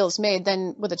once a deal is made,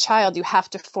 then with a child, you have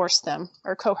to force them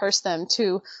or coerce them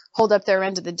to hold up their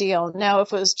end of the deal. Now,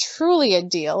 if it was truly a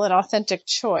deal, an authentic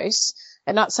choice,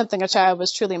 and not something a child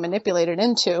was truly manipulated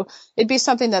into, it'd be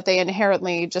something that they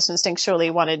inherently just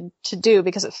instinctually wanted to do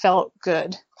because it felt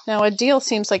good. Now, a deal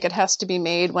seems like it has to be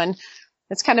made when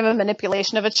it's kind of a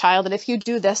manipulation of a child, and if you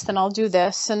do this, then I'll do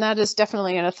this, and that is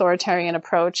definitely an authoritarian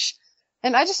approach.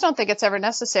 And I just don't think it's ever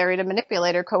necessary to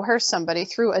manipulate or coerce somebody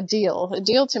through a deal. A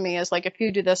deal to me is like, if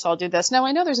you do this, I'll do this. Now,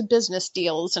 I know there's business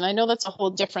deals, and I know that's a whole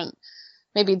different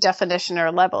maybe definition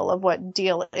or level of what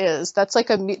deal is. That's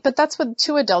but that's with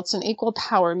two adults in equal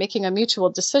power making a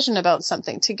mutual decision about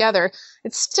something together.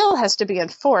 It still has to be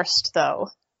enforced, though,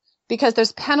 because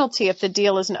there's penalty if the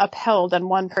deal isn't upheld on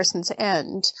one person's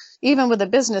end, even with a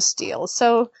business deal.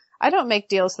 So I don't make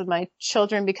deals with my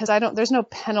children because there's no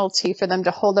penalty for them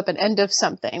to hold up an end of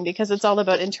something, because it's all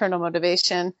about internal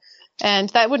motivation. And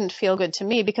that wouldn't feel good to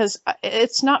me because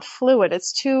it's not fluid.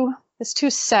 It's too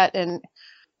set, and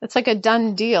it's like a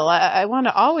done deal. I want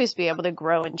to always be able to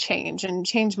grow and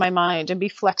change my mind and be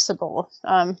flexible.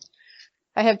 I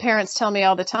have parents tell me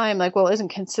all the time, like, well, isn't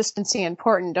consistency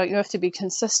important? Don't you have to be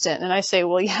consistent? And I say,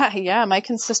 well, yeah, my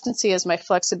consistency is my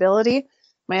flexibility,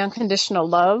 my unconditional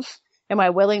love, and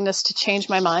my willingness to change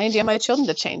my mind, and my children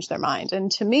to change their mind.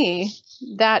 And to me,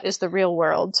 that is the real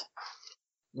world.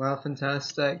 Wow,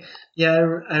 fantastic.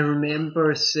 Yeah, I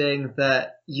remember saying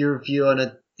that your view on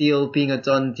a deal being a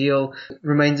done deal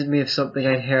reminded me of something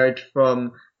I heard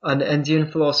from an Indian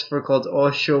philosopher called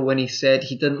Osho when he said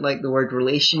he didn't like the word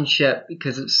relationship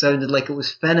because it sounded like it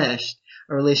was finished.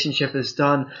 A relationship is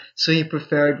done. So he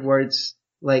preferred words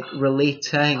like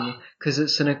relating,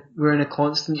 because we're in a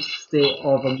constant state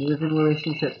of a moving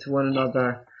relationship to one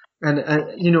another. And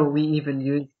we even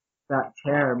use that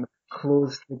term,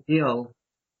 close the deal.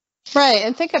 Right.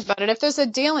 And think about it. If there's a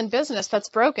deal in business that's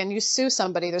broken, you sue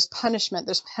somebody, there's punishment,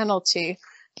 there's penalty.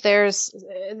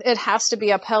 It has to be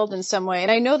upheld in some way.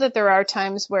 And I know that there are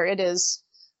times where it is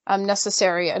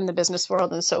necessary in the business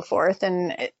world and so forth.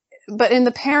 But in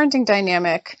the parenting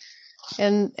dynamic,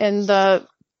 in the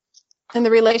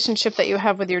relationship that you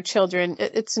have with your children,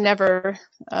 it's never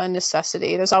a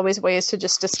necessity. There's always ways to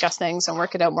just discuss things and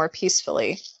work it out more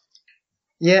peacefully.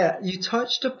 Yeah, you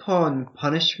touched upon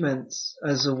punishments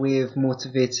as a way of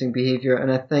motivating behavior,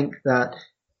 and I think that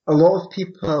a lot of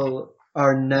people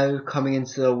are now coming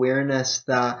into the awareness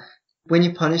that when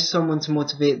you punish someone to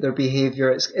motivate their behavior,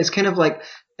 it's kind of like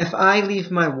if I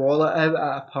leave my wallet out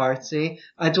at a party,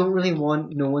 I don't really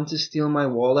want no one to steal my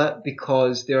wallet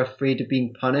because they're afraid of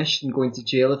being punished and going to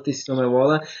jail if they steal my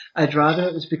wallet. I'd rather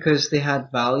it was because they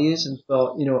had values and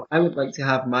thought, I would like to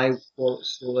have my wallet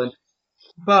stolen.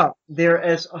 But there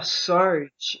is a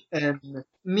surge in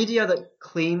media that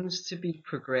claims to be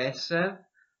progressive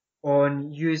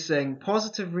on using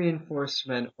positive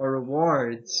reinforcement or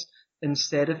rewards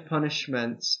instead of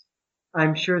punishments.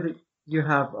 I'm sure that you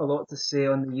have a lot to say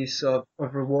on the use of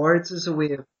rewards as a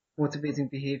way of motivating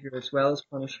behavior as well as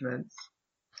punishments.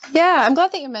 Yeah, I'm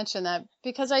glad that you mentioned that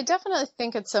because I definitely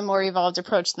think it's a more evolved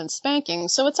approach than spanking.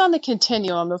 So it's on the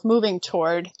continuum of moving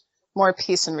toward more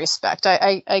peace and respect.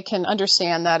 I can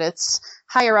understand that it's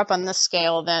higher up on the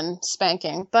scale than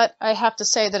spanking, but I have to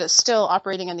say that it's still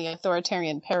operating in the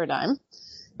authoritarian paradigm.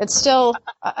 It's still,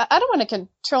 I don't want to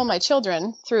control my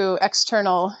children through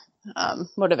external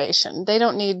motivation. They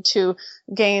don't need to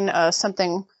gain a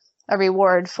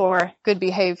reward for good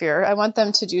behavior. I want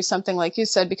them to do something like you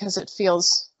said because it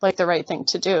feels like the right thing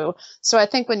to do. So I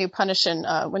think when you punish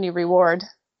and when you reward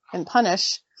and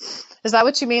punish, is that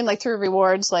what you mean? Like through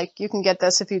rewards, like you can get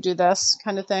this if you do this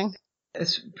kind of thing?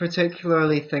 It's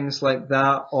particularly things like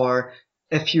that, or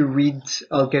if you read,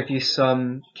 I'll give you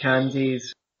some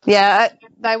candies. Yeah,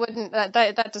 I wouldn't,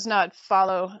 that does not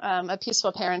follow a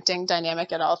peaceful parenting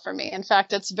dynamic at all for me. In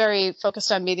fact, it's very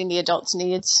focused on meeting the adult's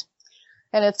needs.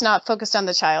 And it's not focused on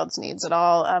the child's needs at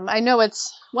all. I know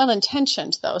it's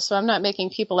well-intentioned, though, so I'm not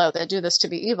making people out that do this to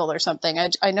be evil or something.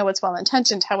 I know it's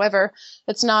well-intentioned. However,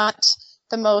 it's not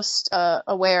the most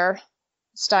aware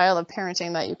style of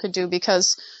parenting that you could do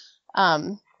because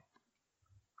you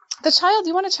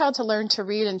want a child to learn to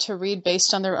read and to read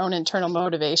based on their own internal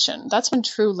motivation. That's when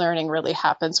true learning really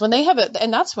happens. When they have it,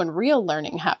 and that's when real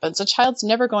learning happens. A child's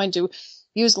never going to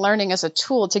use learning as a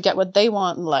tool to get what they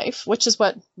want in life, which is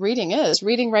what reading is.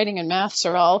 Reading, writing, and maths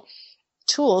are all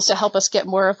tools to help us get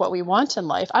more of what we want in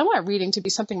life. I want reading to be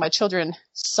something my children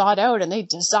sought out and they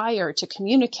desire to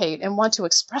communicate and want to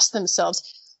express themselves,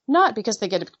 not because they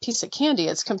get a piece of candy.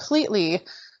 It's completely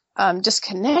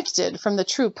disconnected from the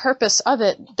true purpose of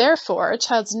it. Therefore, a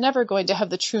child's never going to have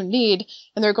the true need,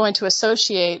 and they're going to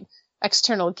associate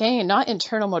external gain, not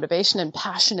internal motivation and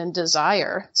passion and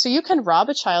desire. So you can rob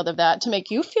a child of that to make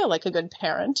you feel like a good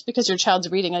parent because your child's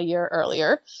reading a year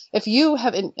earlier. If you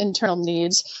have internal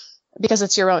needs because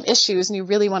it's your own issues and you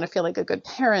really want to feel like a good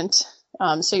parent,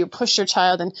 so you push your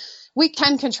child, and we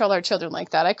can control our children like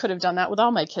that. I could have done that with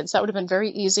all my kids. That would have been very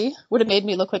easy, would have made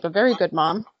me look like a very good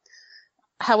mom.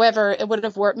 However, it would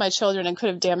have warped my children and could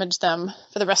have damaged them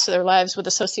for the rest of their lives with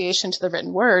association to the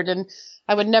written word. And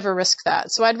I would never risk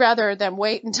that. So I'd rather them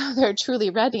wait until they're truly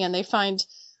ready and they find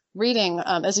reading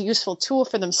as a useful tool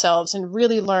for themselves and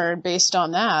really learn based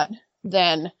on that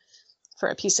than for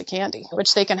a piece of candy,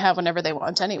 which they can have whenever they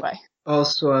want anyway.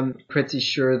 Also, I'm pretty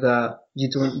sure that you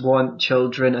don't want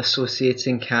children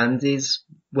associating candies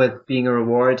with being a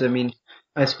reward. I mean,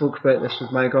 I spoke about this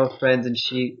with my girlfriend and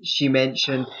she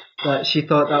mentioned that she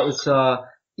thought that was a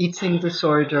eating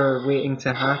disorder waiting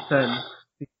to happen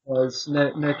because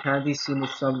now candy's seen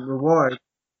as some reward.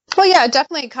 Well, yeah, it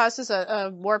definitely causes a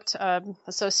warped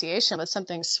association with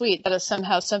something sweet that is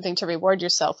somehow something to reward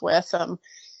yourself with.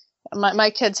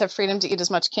 My kids have freedom to eat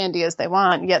as much candy as they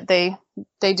want, yet they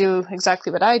do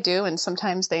exactly what I do, and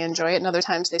sometimes they enjoy it and other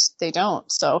times they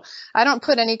don't. So I don't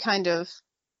put any kind of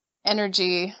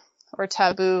energy or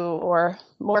taboo or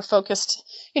more focused,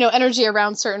 energy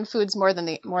around certain foods more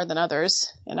than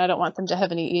others. And I don't want them to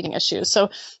have any eating issues. So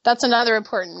that's another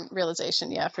important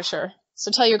realization. Yeah, for sure.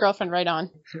 So tell your girlfriend right on.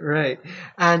 Right.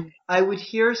 And I would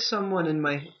hear someone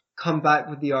come back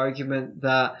with the argument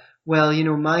that, well,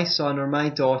 my son or my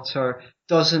daughter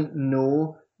doesn't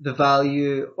know the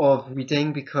value of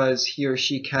reading because he or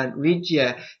she can't read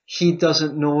yet. He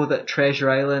doesn't know that Treasure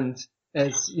Island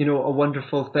is, a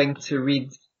wonderful thing to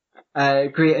read. A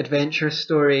great adventure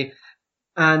story.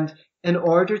 And in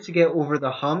order to get over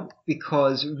the hump,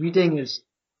 because reading is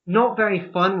not very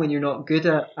fun when you're not good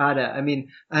at it. I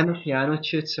mean, I'm a piano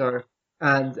tutor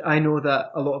and I know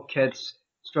that a lot of kids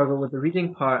struggle with the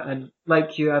reading part, and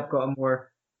like you, I've got a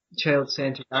more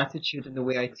child-centered attitude in the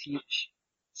way I teach.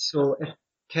 So if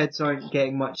kids aren't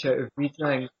getting much out of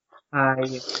reading,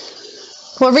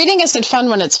 Well, reading isn't fun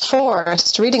when it's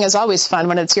forced. Reading is always fun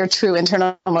when it's your true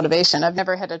internal motivation. I've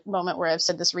never had a moment where I've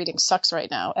said this reading sucks right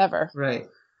now, ever. Right.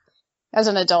 As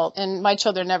an adult. And my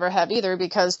children never have either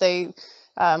because they,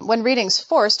 when reading's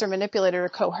forced or manipulated or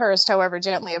coerced, however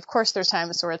gently, of course there's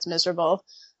times where it's miserable.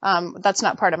 That's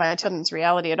not part of my children's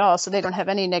reality at all. So they don't have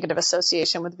any negative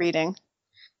association with reading.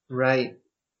 Right.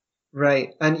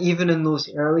 Right. And even in those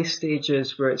early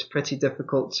stages where it's pretty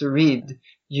difficult to read,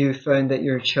 you found that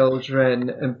your children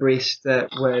embraced it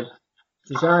with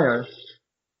desire.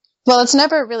 Well, it's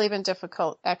never really been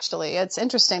difficult, actually. It's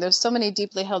interesting. There's so many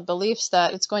deeply held beliefs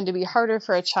that it's going to be harder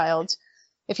for a child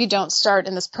if you don't start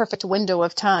in this perfect window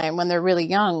of time when they're really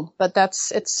young. But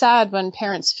it's sad when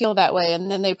parents feel that way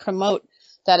and then they promote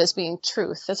that as being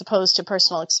truth as opposed to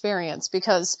personal experience.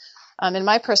 Because in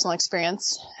my personal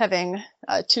experience, having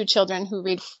two children who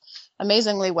read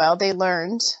amazingly well, they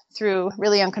learned through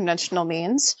really unconventional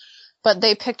means, but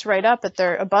they picked right up that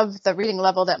they're above the reading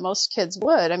level that most kids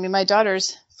would. I mean, my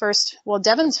daughter's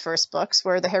Devin's first books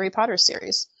were the Harry Potter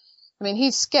series. I mean, he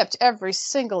skipped every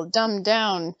single dumbed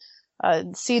down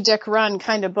See Dick Run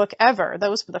kind of book ever.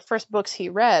 Those were the first books he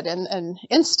read, and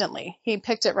instantly he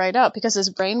picked it right up because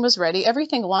his brain was ready.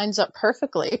 Everything lines up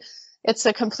perfectly. It's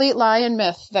a complete lie and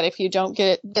myth that if you don't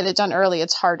get it done early,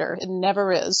 it's harder. It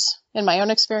never is. In my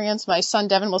own experience, my son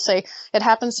Devin will say it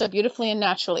happens so beautifully and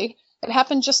naturally. It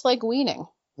happened just like weaning,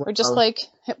 or just like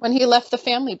when he left the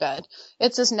family bed.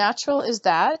 It's as natural as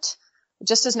that,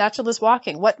 just as natural as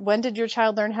walking. When did your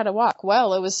child learn how to walk?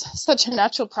 Well, it was such a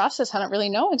natural process. I don't really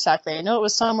know exactly. I know it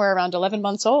was somewhere around 11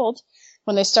 months old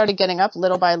when they started getting up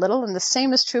little by little. And the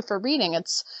same is true for reading.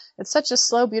 It's such a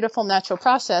slow, beautiful, natural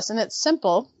process, and it's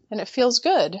simple and it feels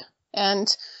good.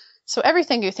 And so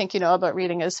everything you think you know about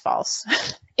reading is false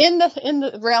in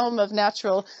the realm of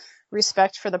natural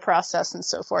respect for the process and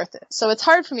so forth. So it's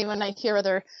hard for me when I hear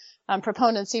other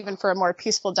proponents, even for a more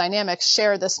peaceful dynamic,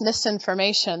 share this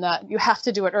misinformation that you have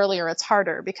to do it earlier, it's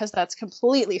harder, because that's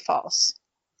completely false.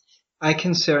 I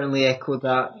can certainly echo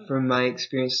that from my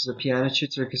experience as a piano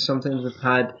tutor, because sometimes I've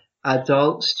had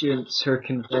adult students who are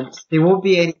convinced they won't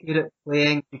be any good at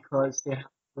playing because they have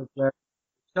to learn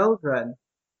children.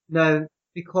 Now,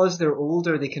 because they're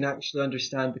older, they can actually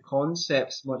understand the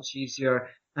concepts much easier,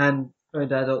 and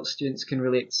found adult students can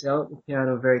really excel at the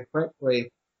piano very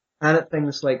quickly, and at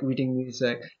things like reading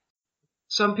music.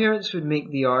 Some parents would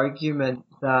make the argument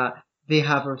that they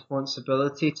have a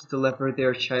responsibility to deliver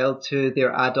their child to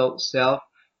their adult self,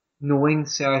 knowing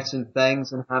certain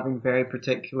things and having very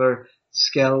particular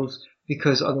skills,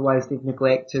 because otherwise they've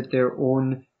neglected their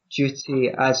own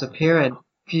duty as a parent.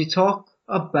 Can you talk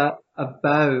a bit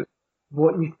about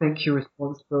what you think your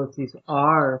responsibilities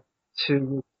are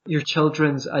to your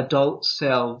children's adult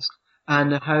selves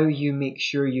and how you make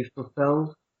sure you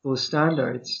fulfill those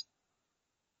standards?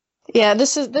 Yeah,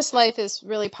 this life is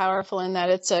really powerful in that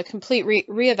it's a complete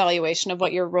reevaluation of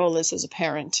what your role is as a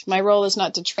parent. My role is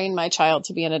not to train my child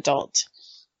to be an adult.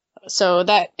 So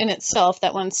that in itself,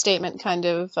 that one statement kind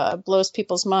of blows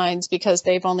people's minds because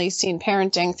they've only seen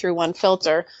parenting through one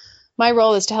filter. My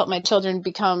role is to help my children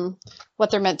become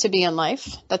what they're meant to be in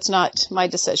life. That's not my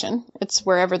decision. It's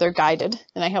wherever they're guided,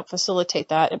 and I help facilitate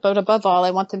that. But above all,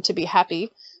 I want them to be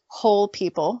happy, whole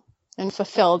people, and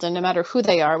fulfilled, and no matter who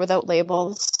they are, without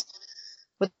labels,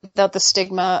 without the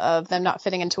stigma of them not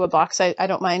fitting into a box. I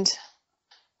don't mind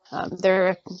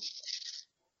their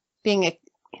being,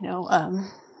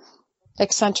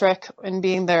 eccentric and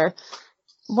being their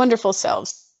wonderful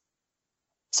selves.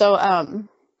 So,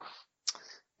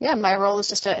 my role is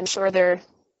just to ensure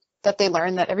that they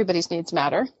learn that everybody's needs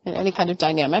matter in any kind of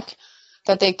dynamic,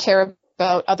 that they care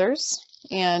about others,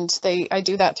 and I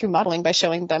do that through modeling by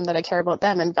showing them that I care about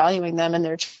them and valuing them and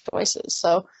their choices.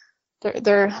 So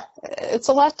it's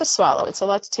a lot to swallow. It's a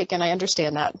lot to take in. I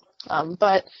understand that. And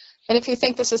if you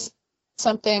think this is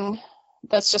something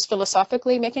that's just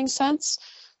philosophically making sense,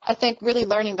 I think really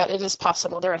learning that it is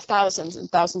possible. There are thousands and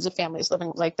thousands of families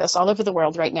living like this all over the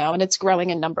world right now, and it's growing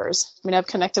in numbers. I mean, I've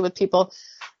connected with people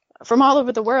from all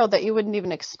over the world that you wouldn't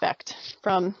even expect,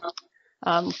 from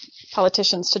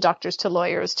politicians to doctors to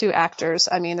lawyers to actors.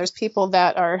 I mean, there's people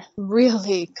that are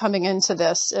really coming into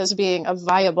this as being a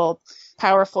viable,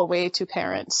 powerful way to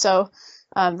parent. So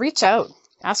reach out,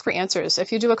 ask for answers.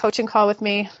 If you do a coaching call with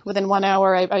me within 1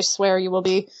 hour, I swear you will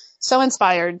be so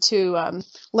inspired to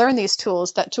learn these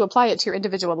tools, that to apply it to your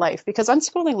individual life, because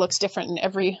unschooling looks different in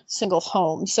every single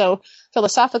home. So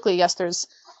philosophically, yes, there's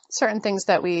certain things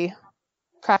that we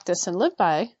practice and live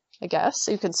by, I guess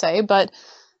you could say, but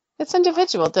it's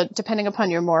individual, depending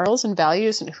upon your morals and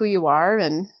values and who you are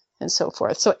and so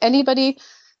forth. So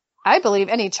I believe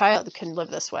any child can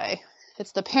live this way.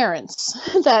 It's the parents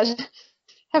that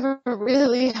have a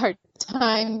really hard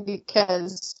time,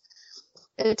 because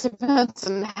it depends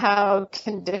on how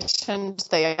conditioned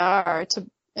they are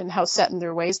and how set in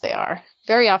their ways they are.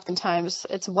 Very oftentimes,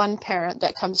 it's one parent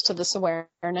that comes to this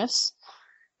awareness,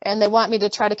 and they want me to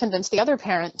try to convince the other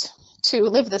parent to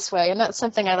live this way. And that's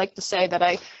something I like to say, that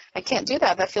I can't do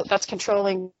that. That's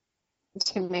controlling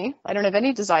to me. I don't have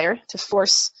any desire to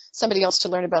force somebody else to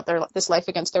learn about this life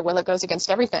against their will. It goes against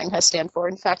everything I stand for.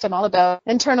 In fact, I'm all about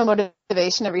internal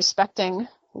motivation and respecting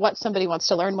what somebody wants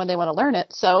to learn when they want to learn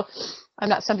it. So I'm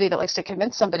not somebody that likes to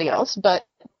convince somebody else, but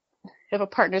if a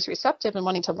partner is receptive and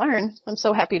wanting to learn, I'm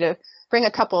so happy to bring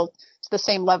a couple to the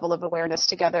same level of awareness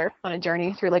together on a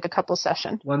journey through like a couple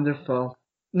session. Wonderful.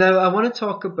 Now, I want to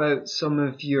talk about some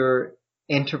of your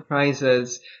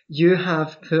enterprises. You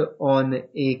have put on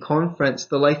a conference,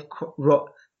 the Life Crocs,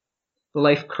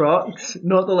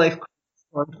 not the Life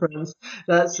Conference.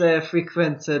 That's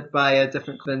frequented by a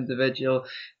different individual.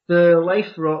 The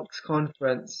Life Rocks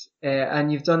Conference,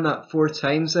 and you've done that 4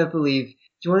 times, I believe.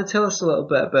 Do you want to tell us a little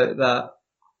bit about that?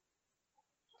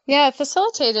 Yeah, I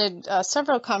facilitated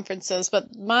several conferences,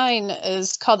 but mine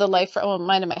is called the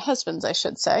mine and my husband's, I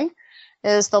should say,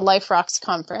 is the Life Rocks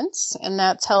Conference, and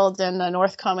that's held in the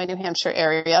North Conway, New Hampshire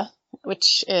area,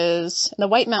 which is in the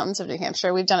White Mountains of New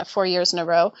Hampshire. We've done it 4 years in a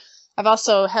row. I've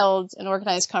also held and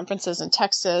organized conferences in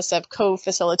Texas. I've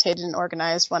co-facilitated and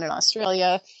organized one in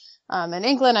Australia. In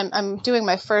England, I'm doing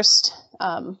my first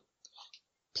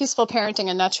Peaceful Parenting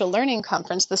and Natural Learning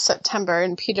Conference this September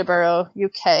in Peterborough,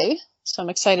 UK. So I'm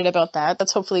excited about that.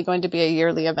 That's hopefully going to be a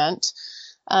yearly event.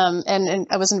 And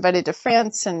I was invited to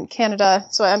France and Canada.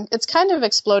 So it's kind of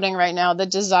exploding right now, the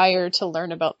desire to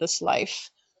learn about this life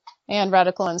and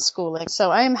radical unschooling.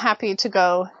 So I am happy to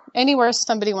go anywhere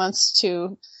somebody wants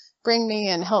to bring me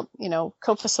and help,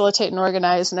 co-facilitate and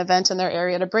organize an event in their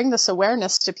area to bring this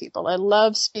awareness to people. I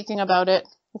love speaking about it.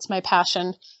 It's my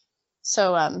passion.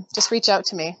 So just reach out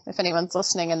to me if anyone's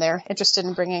listening and they're interested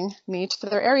in bringing me to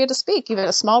their area to speak, either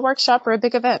a small workshop or a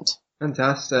big event.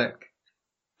 Fantastic.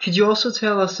 Could you also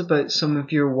tell us about some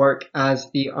of your work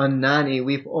as the Unnanny?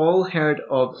 We've all heard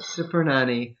of Super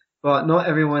Nanny, but not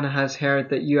everyone has heard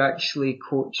that you actually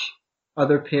coach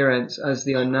other parents as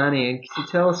the Unnanny. Could you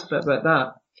tell us a bit about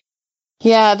that?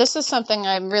 Yeah, this is something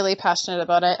I'm really passionate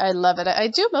about. I love it. I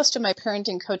do most of my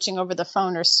parenting coaching over the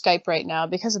phone or Skype right now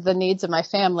because of the needs of my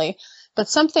family. But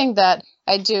something that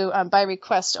I do by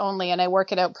request only, and I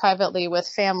work it out privately with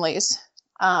families.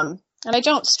 And I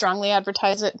don't strongly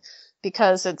advertise it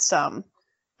because it's,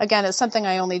 again, it's something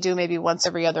I only do maybe once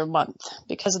every other month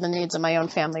because of the needs of my own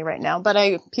family right now.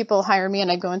 But people hire me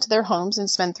and I go into their homes and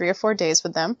spend 3 or 4 days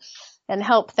with them and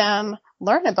help them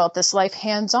learn about this life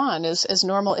hands-on as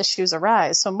normal issues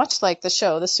arise. So much like the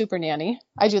show, The Super Nanny,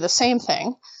 I do the same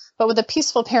thing, but with a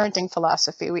peaceful parenting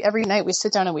philosophy. Every night we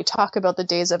sit down and we talk about the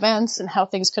day's events and how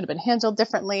things could have been handled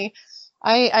differently.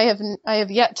 I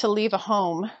have yet to leave a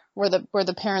home where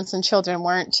the parents and children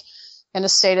weren't in a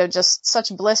state of just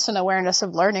such bliss and awareness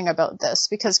of learning about this,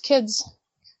 because kids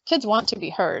want to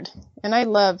be heard. And I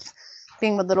love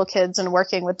being with little kids and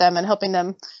working with them and helping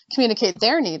them communicate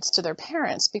their needs to their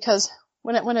parents, because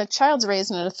when a child's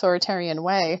raised in an authoritarian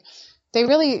way, they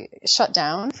really shut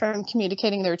down from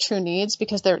communicating their true needs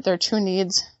because their true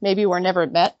needs maybe were never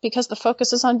met because the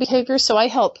focus is on behavior. So I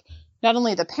help not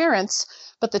only the parents,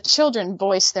 but the children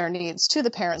voice their needs to the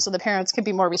parents so the parents can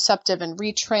be more receptive and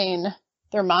retrain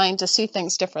their mind to see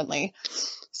things differently.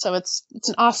 So it's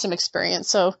an awesome experience.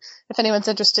 So if anyone's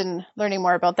interested in learning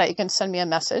more about that, you can send me a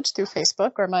message through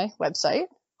Facebook or my website.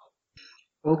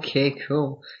 Okay,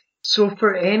 cool. So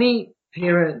for any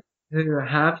parent who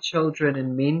have children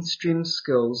in mainstream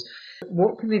schools,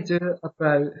 what can they do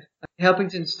about helping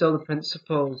to instill the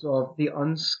principles of the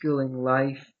unschooling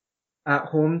life at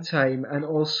home time and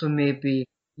also maybe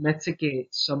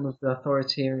mitigate some of the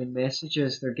authoritarian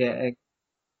messages they're getting?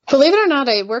 Believe it or not,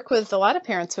 I work with a lot of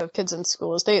parents who have kids in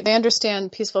schools. They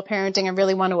understand peaceful parenting and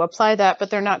really want to apply that, but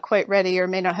they're not quite ready or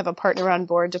may not have a partner on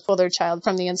board to pull their child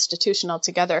from the institution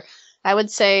altogether. I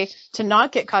would say to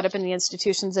not get caught up in the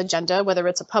institution's agenda, whether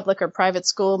it's a public or private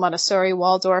school, Montessori,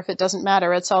 Waldorf, it doesn't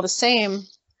matter. It's all the same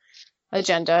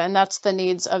agenda, and that's the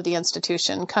needs of the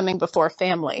institution coming before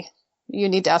family. You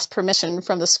need to ask permission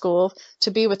from the school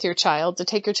to be with your child, to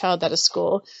take your child out of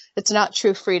school. It's not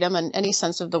true freedom in any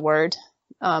sense of the word,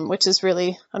 which is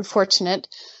really unfortunate.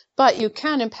 But you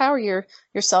can empower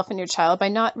yourself and your child by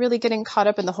not really getting caught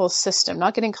up in the whole system,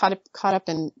 not getting caught up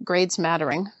in grades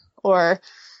mattering, or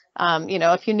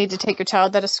if you need to take your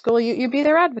child out of school, you be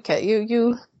their advocate.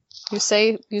 You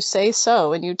say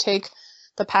so, and you take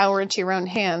the power into your own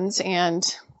hands and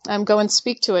go and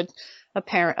speak to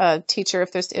a teacher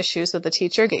if there's issues with the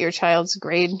teacher. Get your child's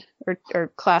grade or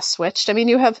class switched. I mean,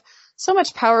 you have so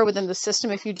much power within the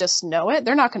system if you just know it.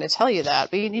 They're not going to tell you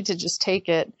that, but you need to just take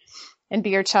it and be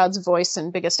your child's voice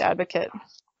and biggest advocate.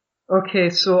 Okay,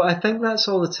 so I think that's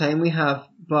all the time we have,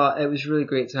 but it was really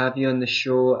great to have you on the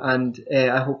show, and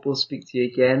I hope we'll speak to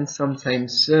you again sometime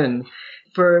soon.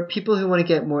 For people who want to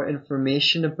get more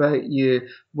information about you,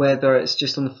 whether it's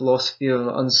just on the philosophy of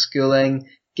unschooling,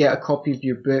 get a copy of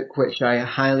your book, which I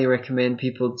highly recommend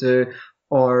people do,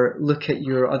 or look at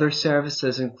your other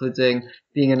services, including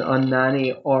being an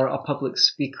unnanny or a public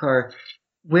speaker,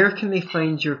 where can they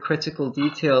find your critical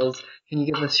details? Can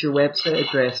you give us your website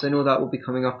address? I know that will be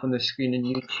coming up on the screen in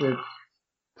YouTube.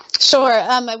 Sure.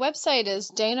 My website is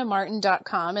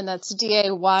danamartin.com, and that's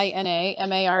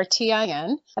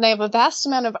DAYNAMARTIN. And I have a vast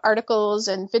amount of articles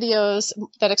and videos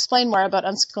that explain more about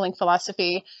unschooling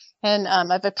philosophy. And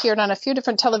I've appeared on a few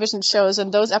different television shows,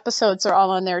 and those episodes are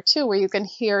all on there too, where you can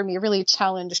hear me really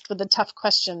challenged with the tough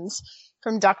questions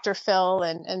from Dr. Phil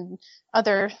and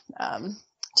other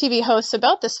TV hosts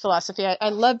about this philosophy. I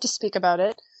love to speak about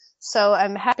it. So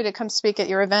I'm happy to come speak at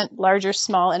your event, large or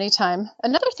small, anytime.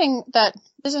 Another thing that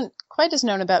isn't quite as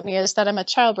known about me is that I'm a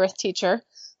childbirth teacher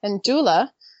and doula,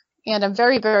 and I'm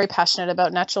very, very passionate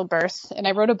about natural birth. And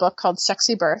I wrote a book called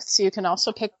Sexy Birth, so you can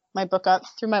also pick my book up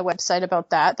through my website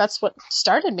about that. That's what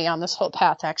started me on this whole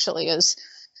path, actually, is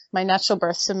my natural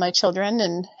births of my children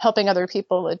and helping other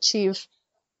people achieve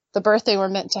the birth they were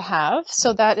meant to have.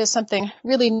 So that is something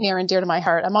really near and dear to my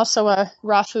heart. I'm also a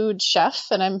raw food chef,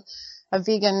 and I'm a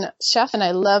vegan chef, and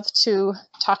I love to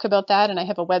talk about that. And I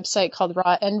have a website called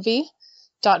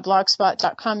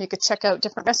rawenvy.blogspot.com. You could check out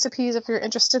different recipes if you're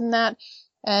interested in that.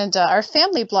 And our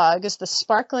family blog is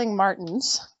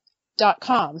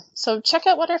thesparklingmartins.com. So check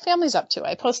out what our family's up to.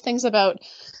 I post things about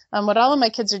what all of my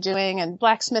kids are doing and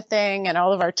blacksmithing and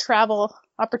all of our travel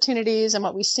opportunities and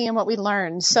what we see and what we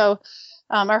learn. So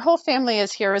our whole family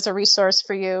is here as a resource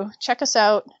for you. Check us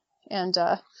out, and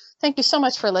thank you so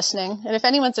much for listening. And if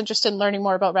anyone's interested in learning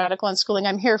more about radical unschooling,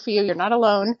 I'm here for you. You're not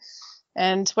alone.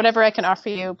 And whatever I can offer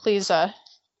you, please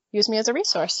use me as a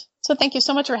resource. So thank you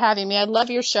so much for having me. I love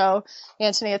your show,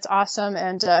 Anthony. It's awesome.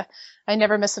 And I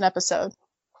never miss an episode.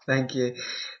 Thank you.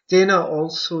 Dana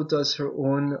also does her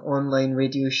own online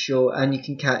radio show, and you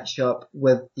can catch up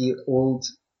with the old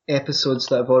episodes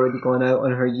that have already gone out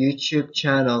on her YouTube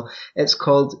channel. It's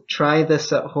called Try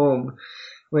This at Home,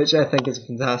 which I think is a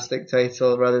fantastic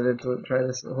title rather than Don't Try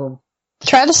This at Home.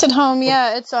 Try This at Home,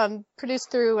 yeah. It's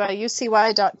produced through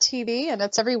UCY.tv, and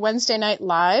it's every Wednesday night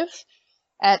live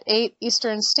at 8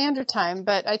 Eastern Standard Time.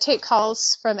 But I take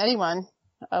calls from anyone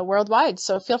worldwide,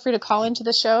 so feel free to call into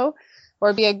the show,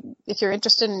 or if you're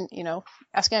interested in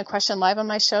asking a question live on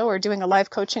my show or doing a live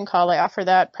coaching call. I offer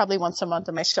that probably once a month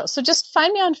on my show. So just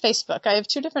find me on Facebook. I have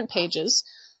 2 different pages.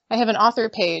 I have an author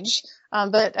page,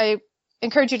 but I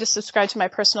encourage you to subscribe to my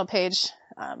personal page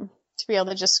to be able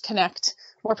to just connect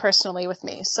more personally with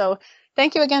me. So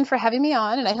thank you again for having me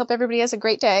on, and I hope everybody has a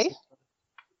great day.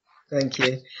 Thank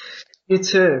you. You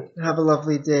too. Have a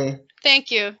lovely day.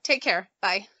 Thank you. Take care.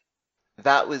 Bye.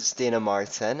 That was Dana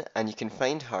Martin, and you can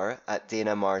find her at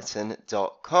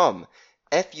danamartin.com.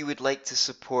 If you would like to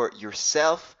support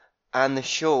yourself and the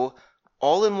show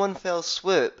all in one fell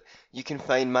swoop, you can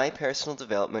find my personal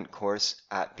development course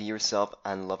at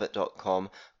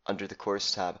beyourselfandloveit.com under the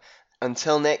course tab.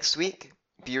 Until next week,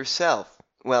 be yourself.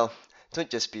 Well, don't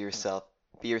just be yourself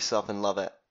and love it.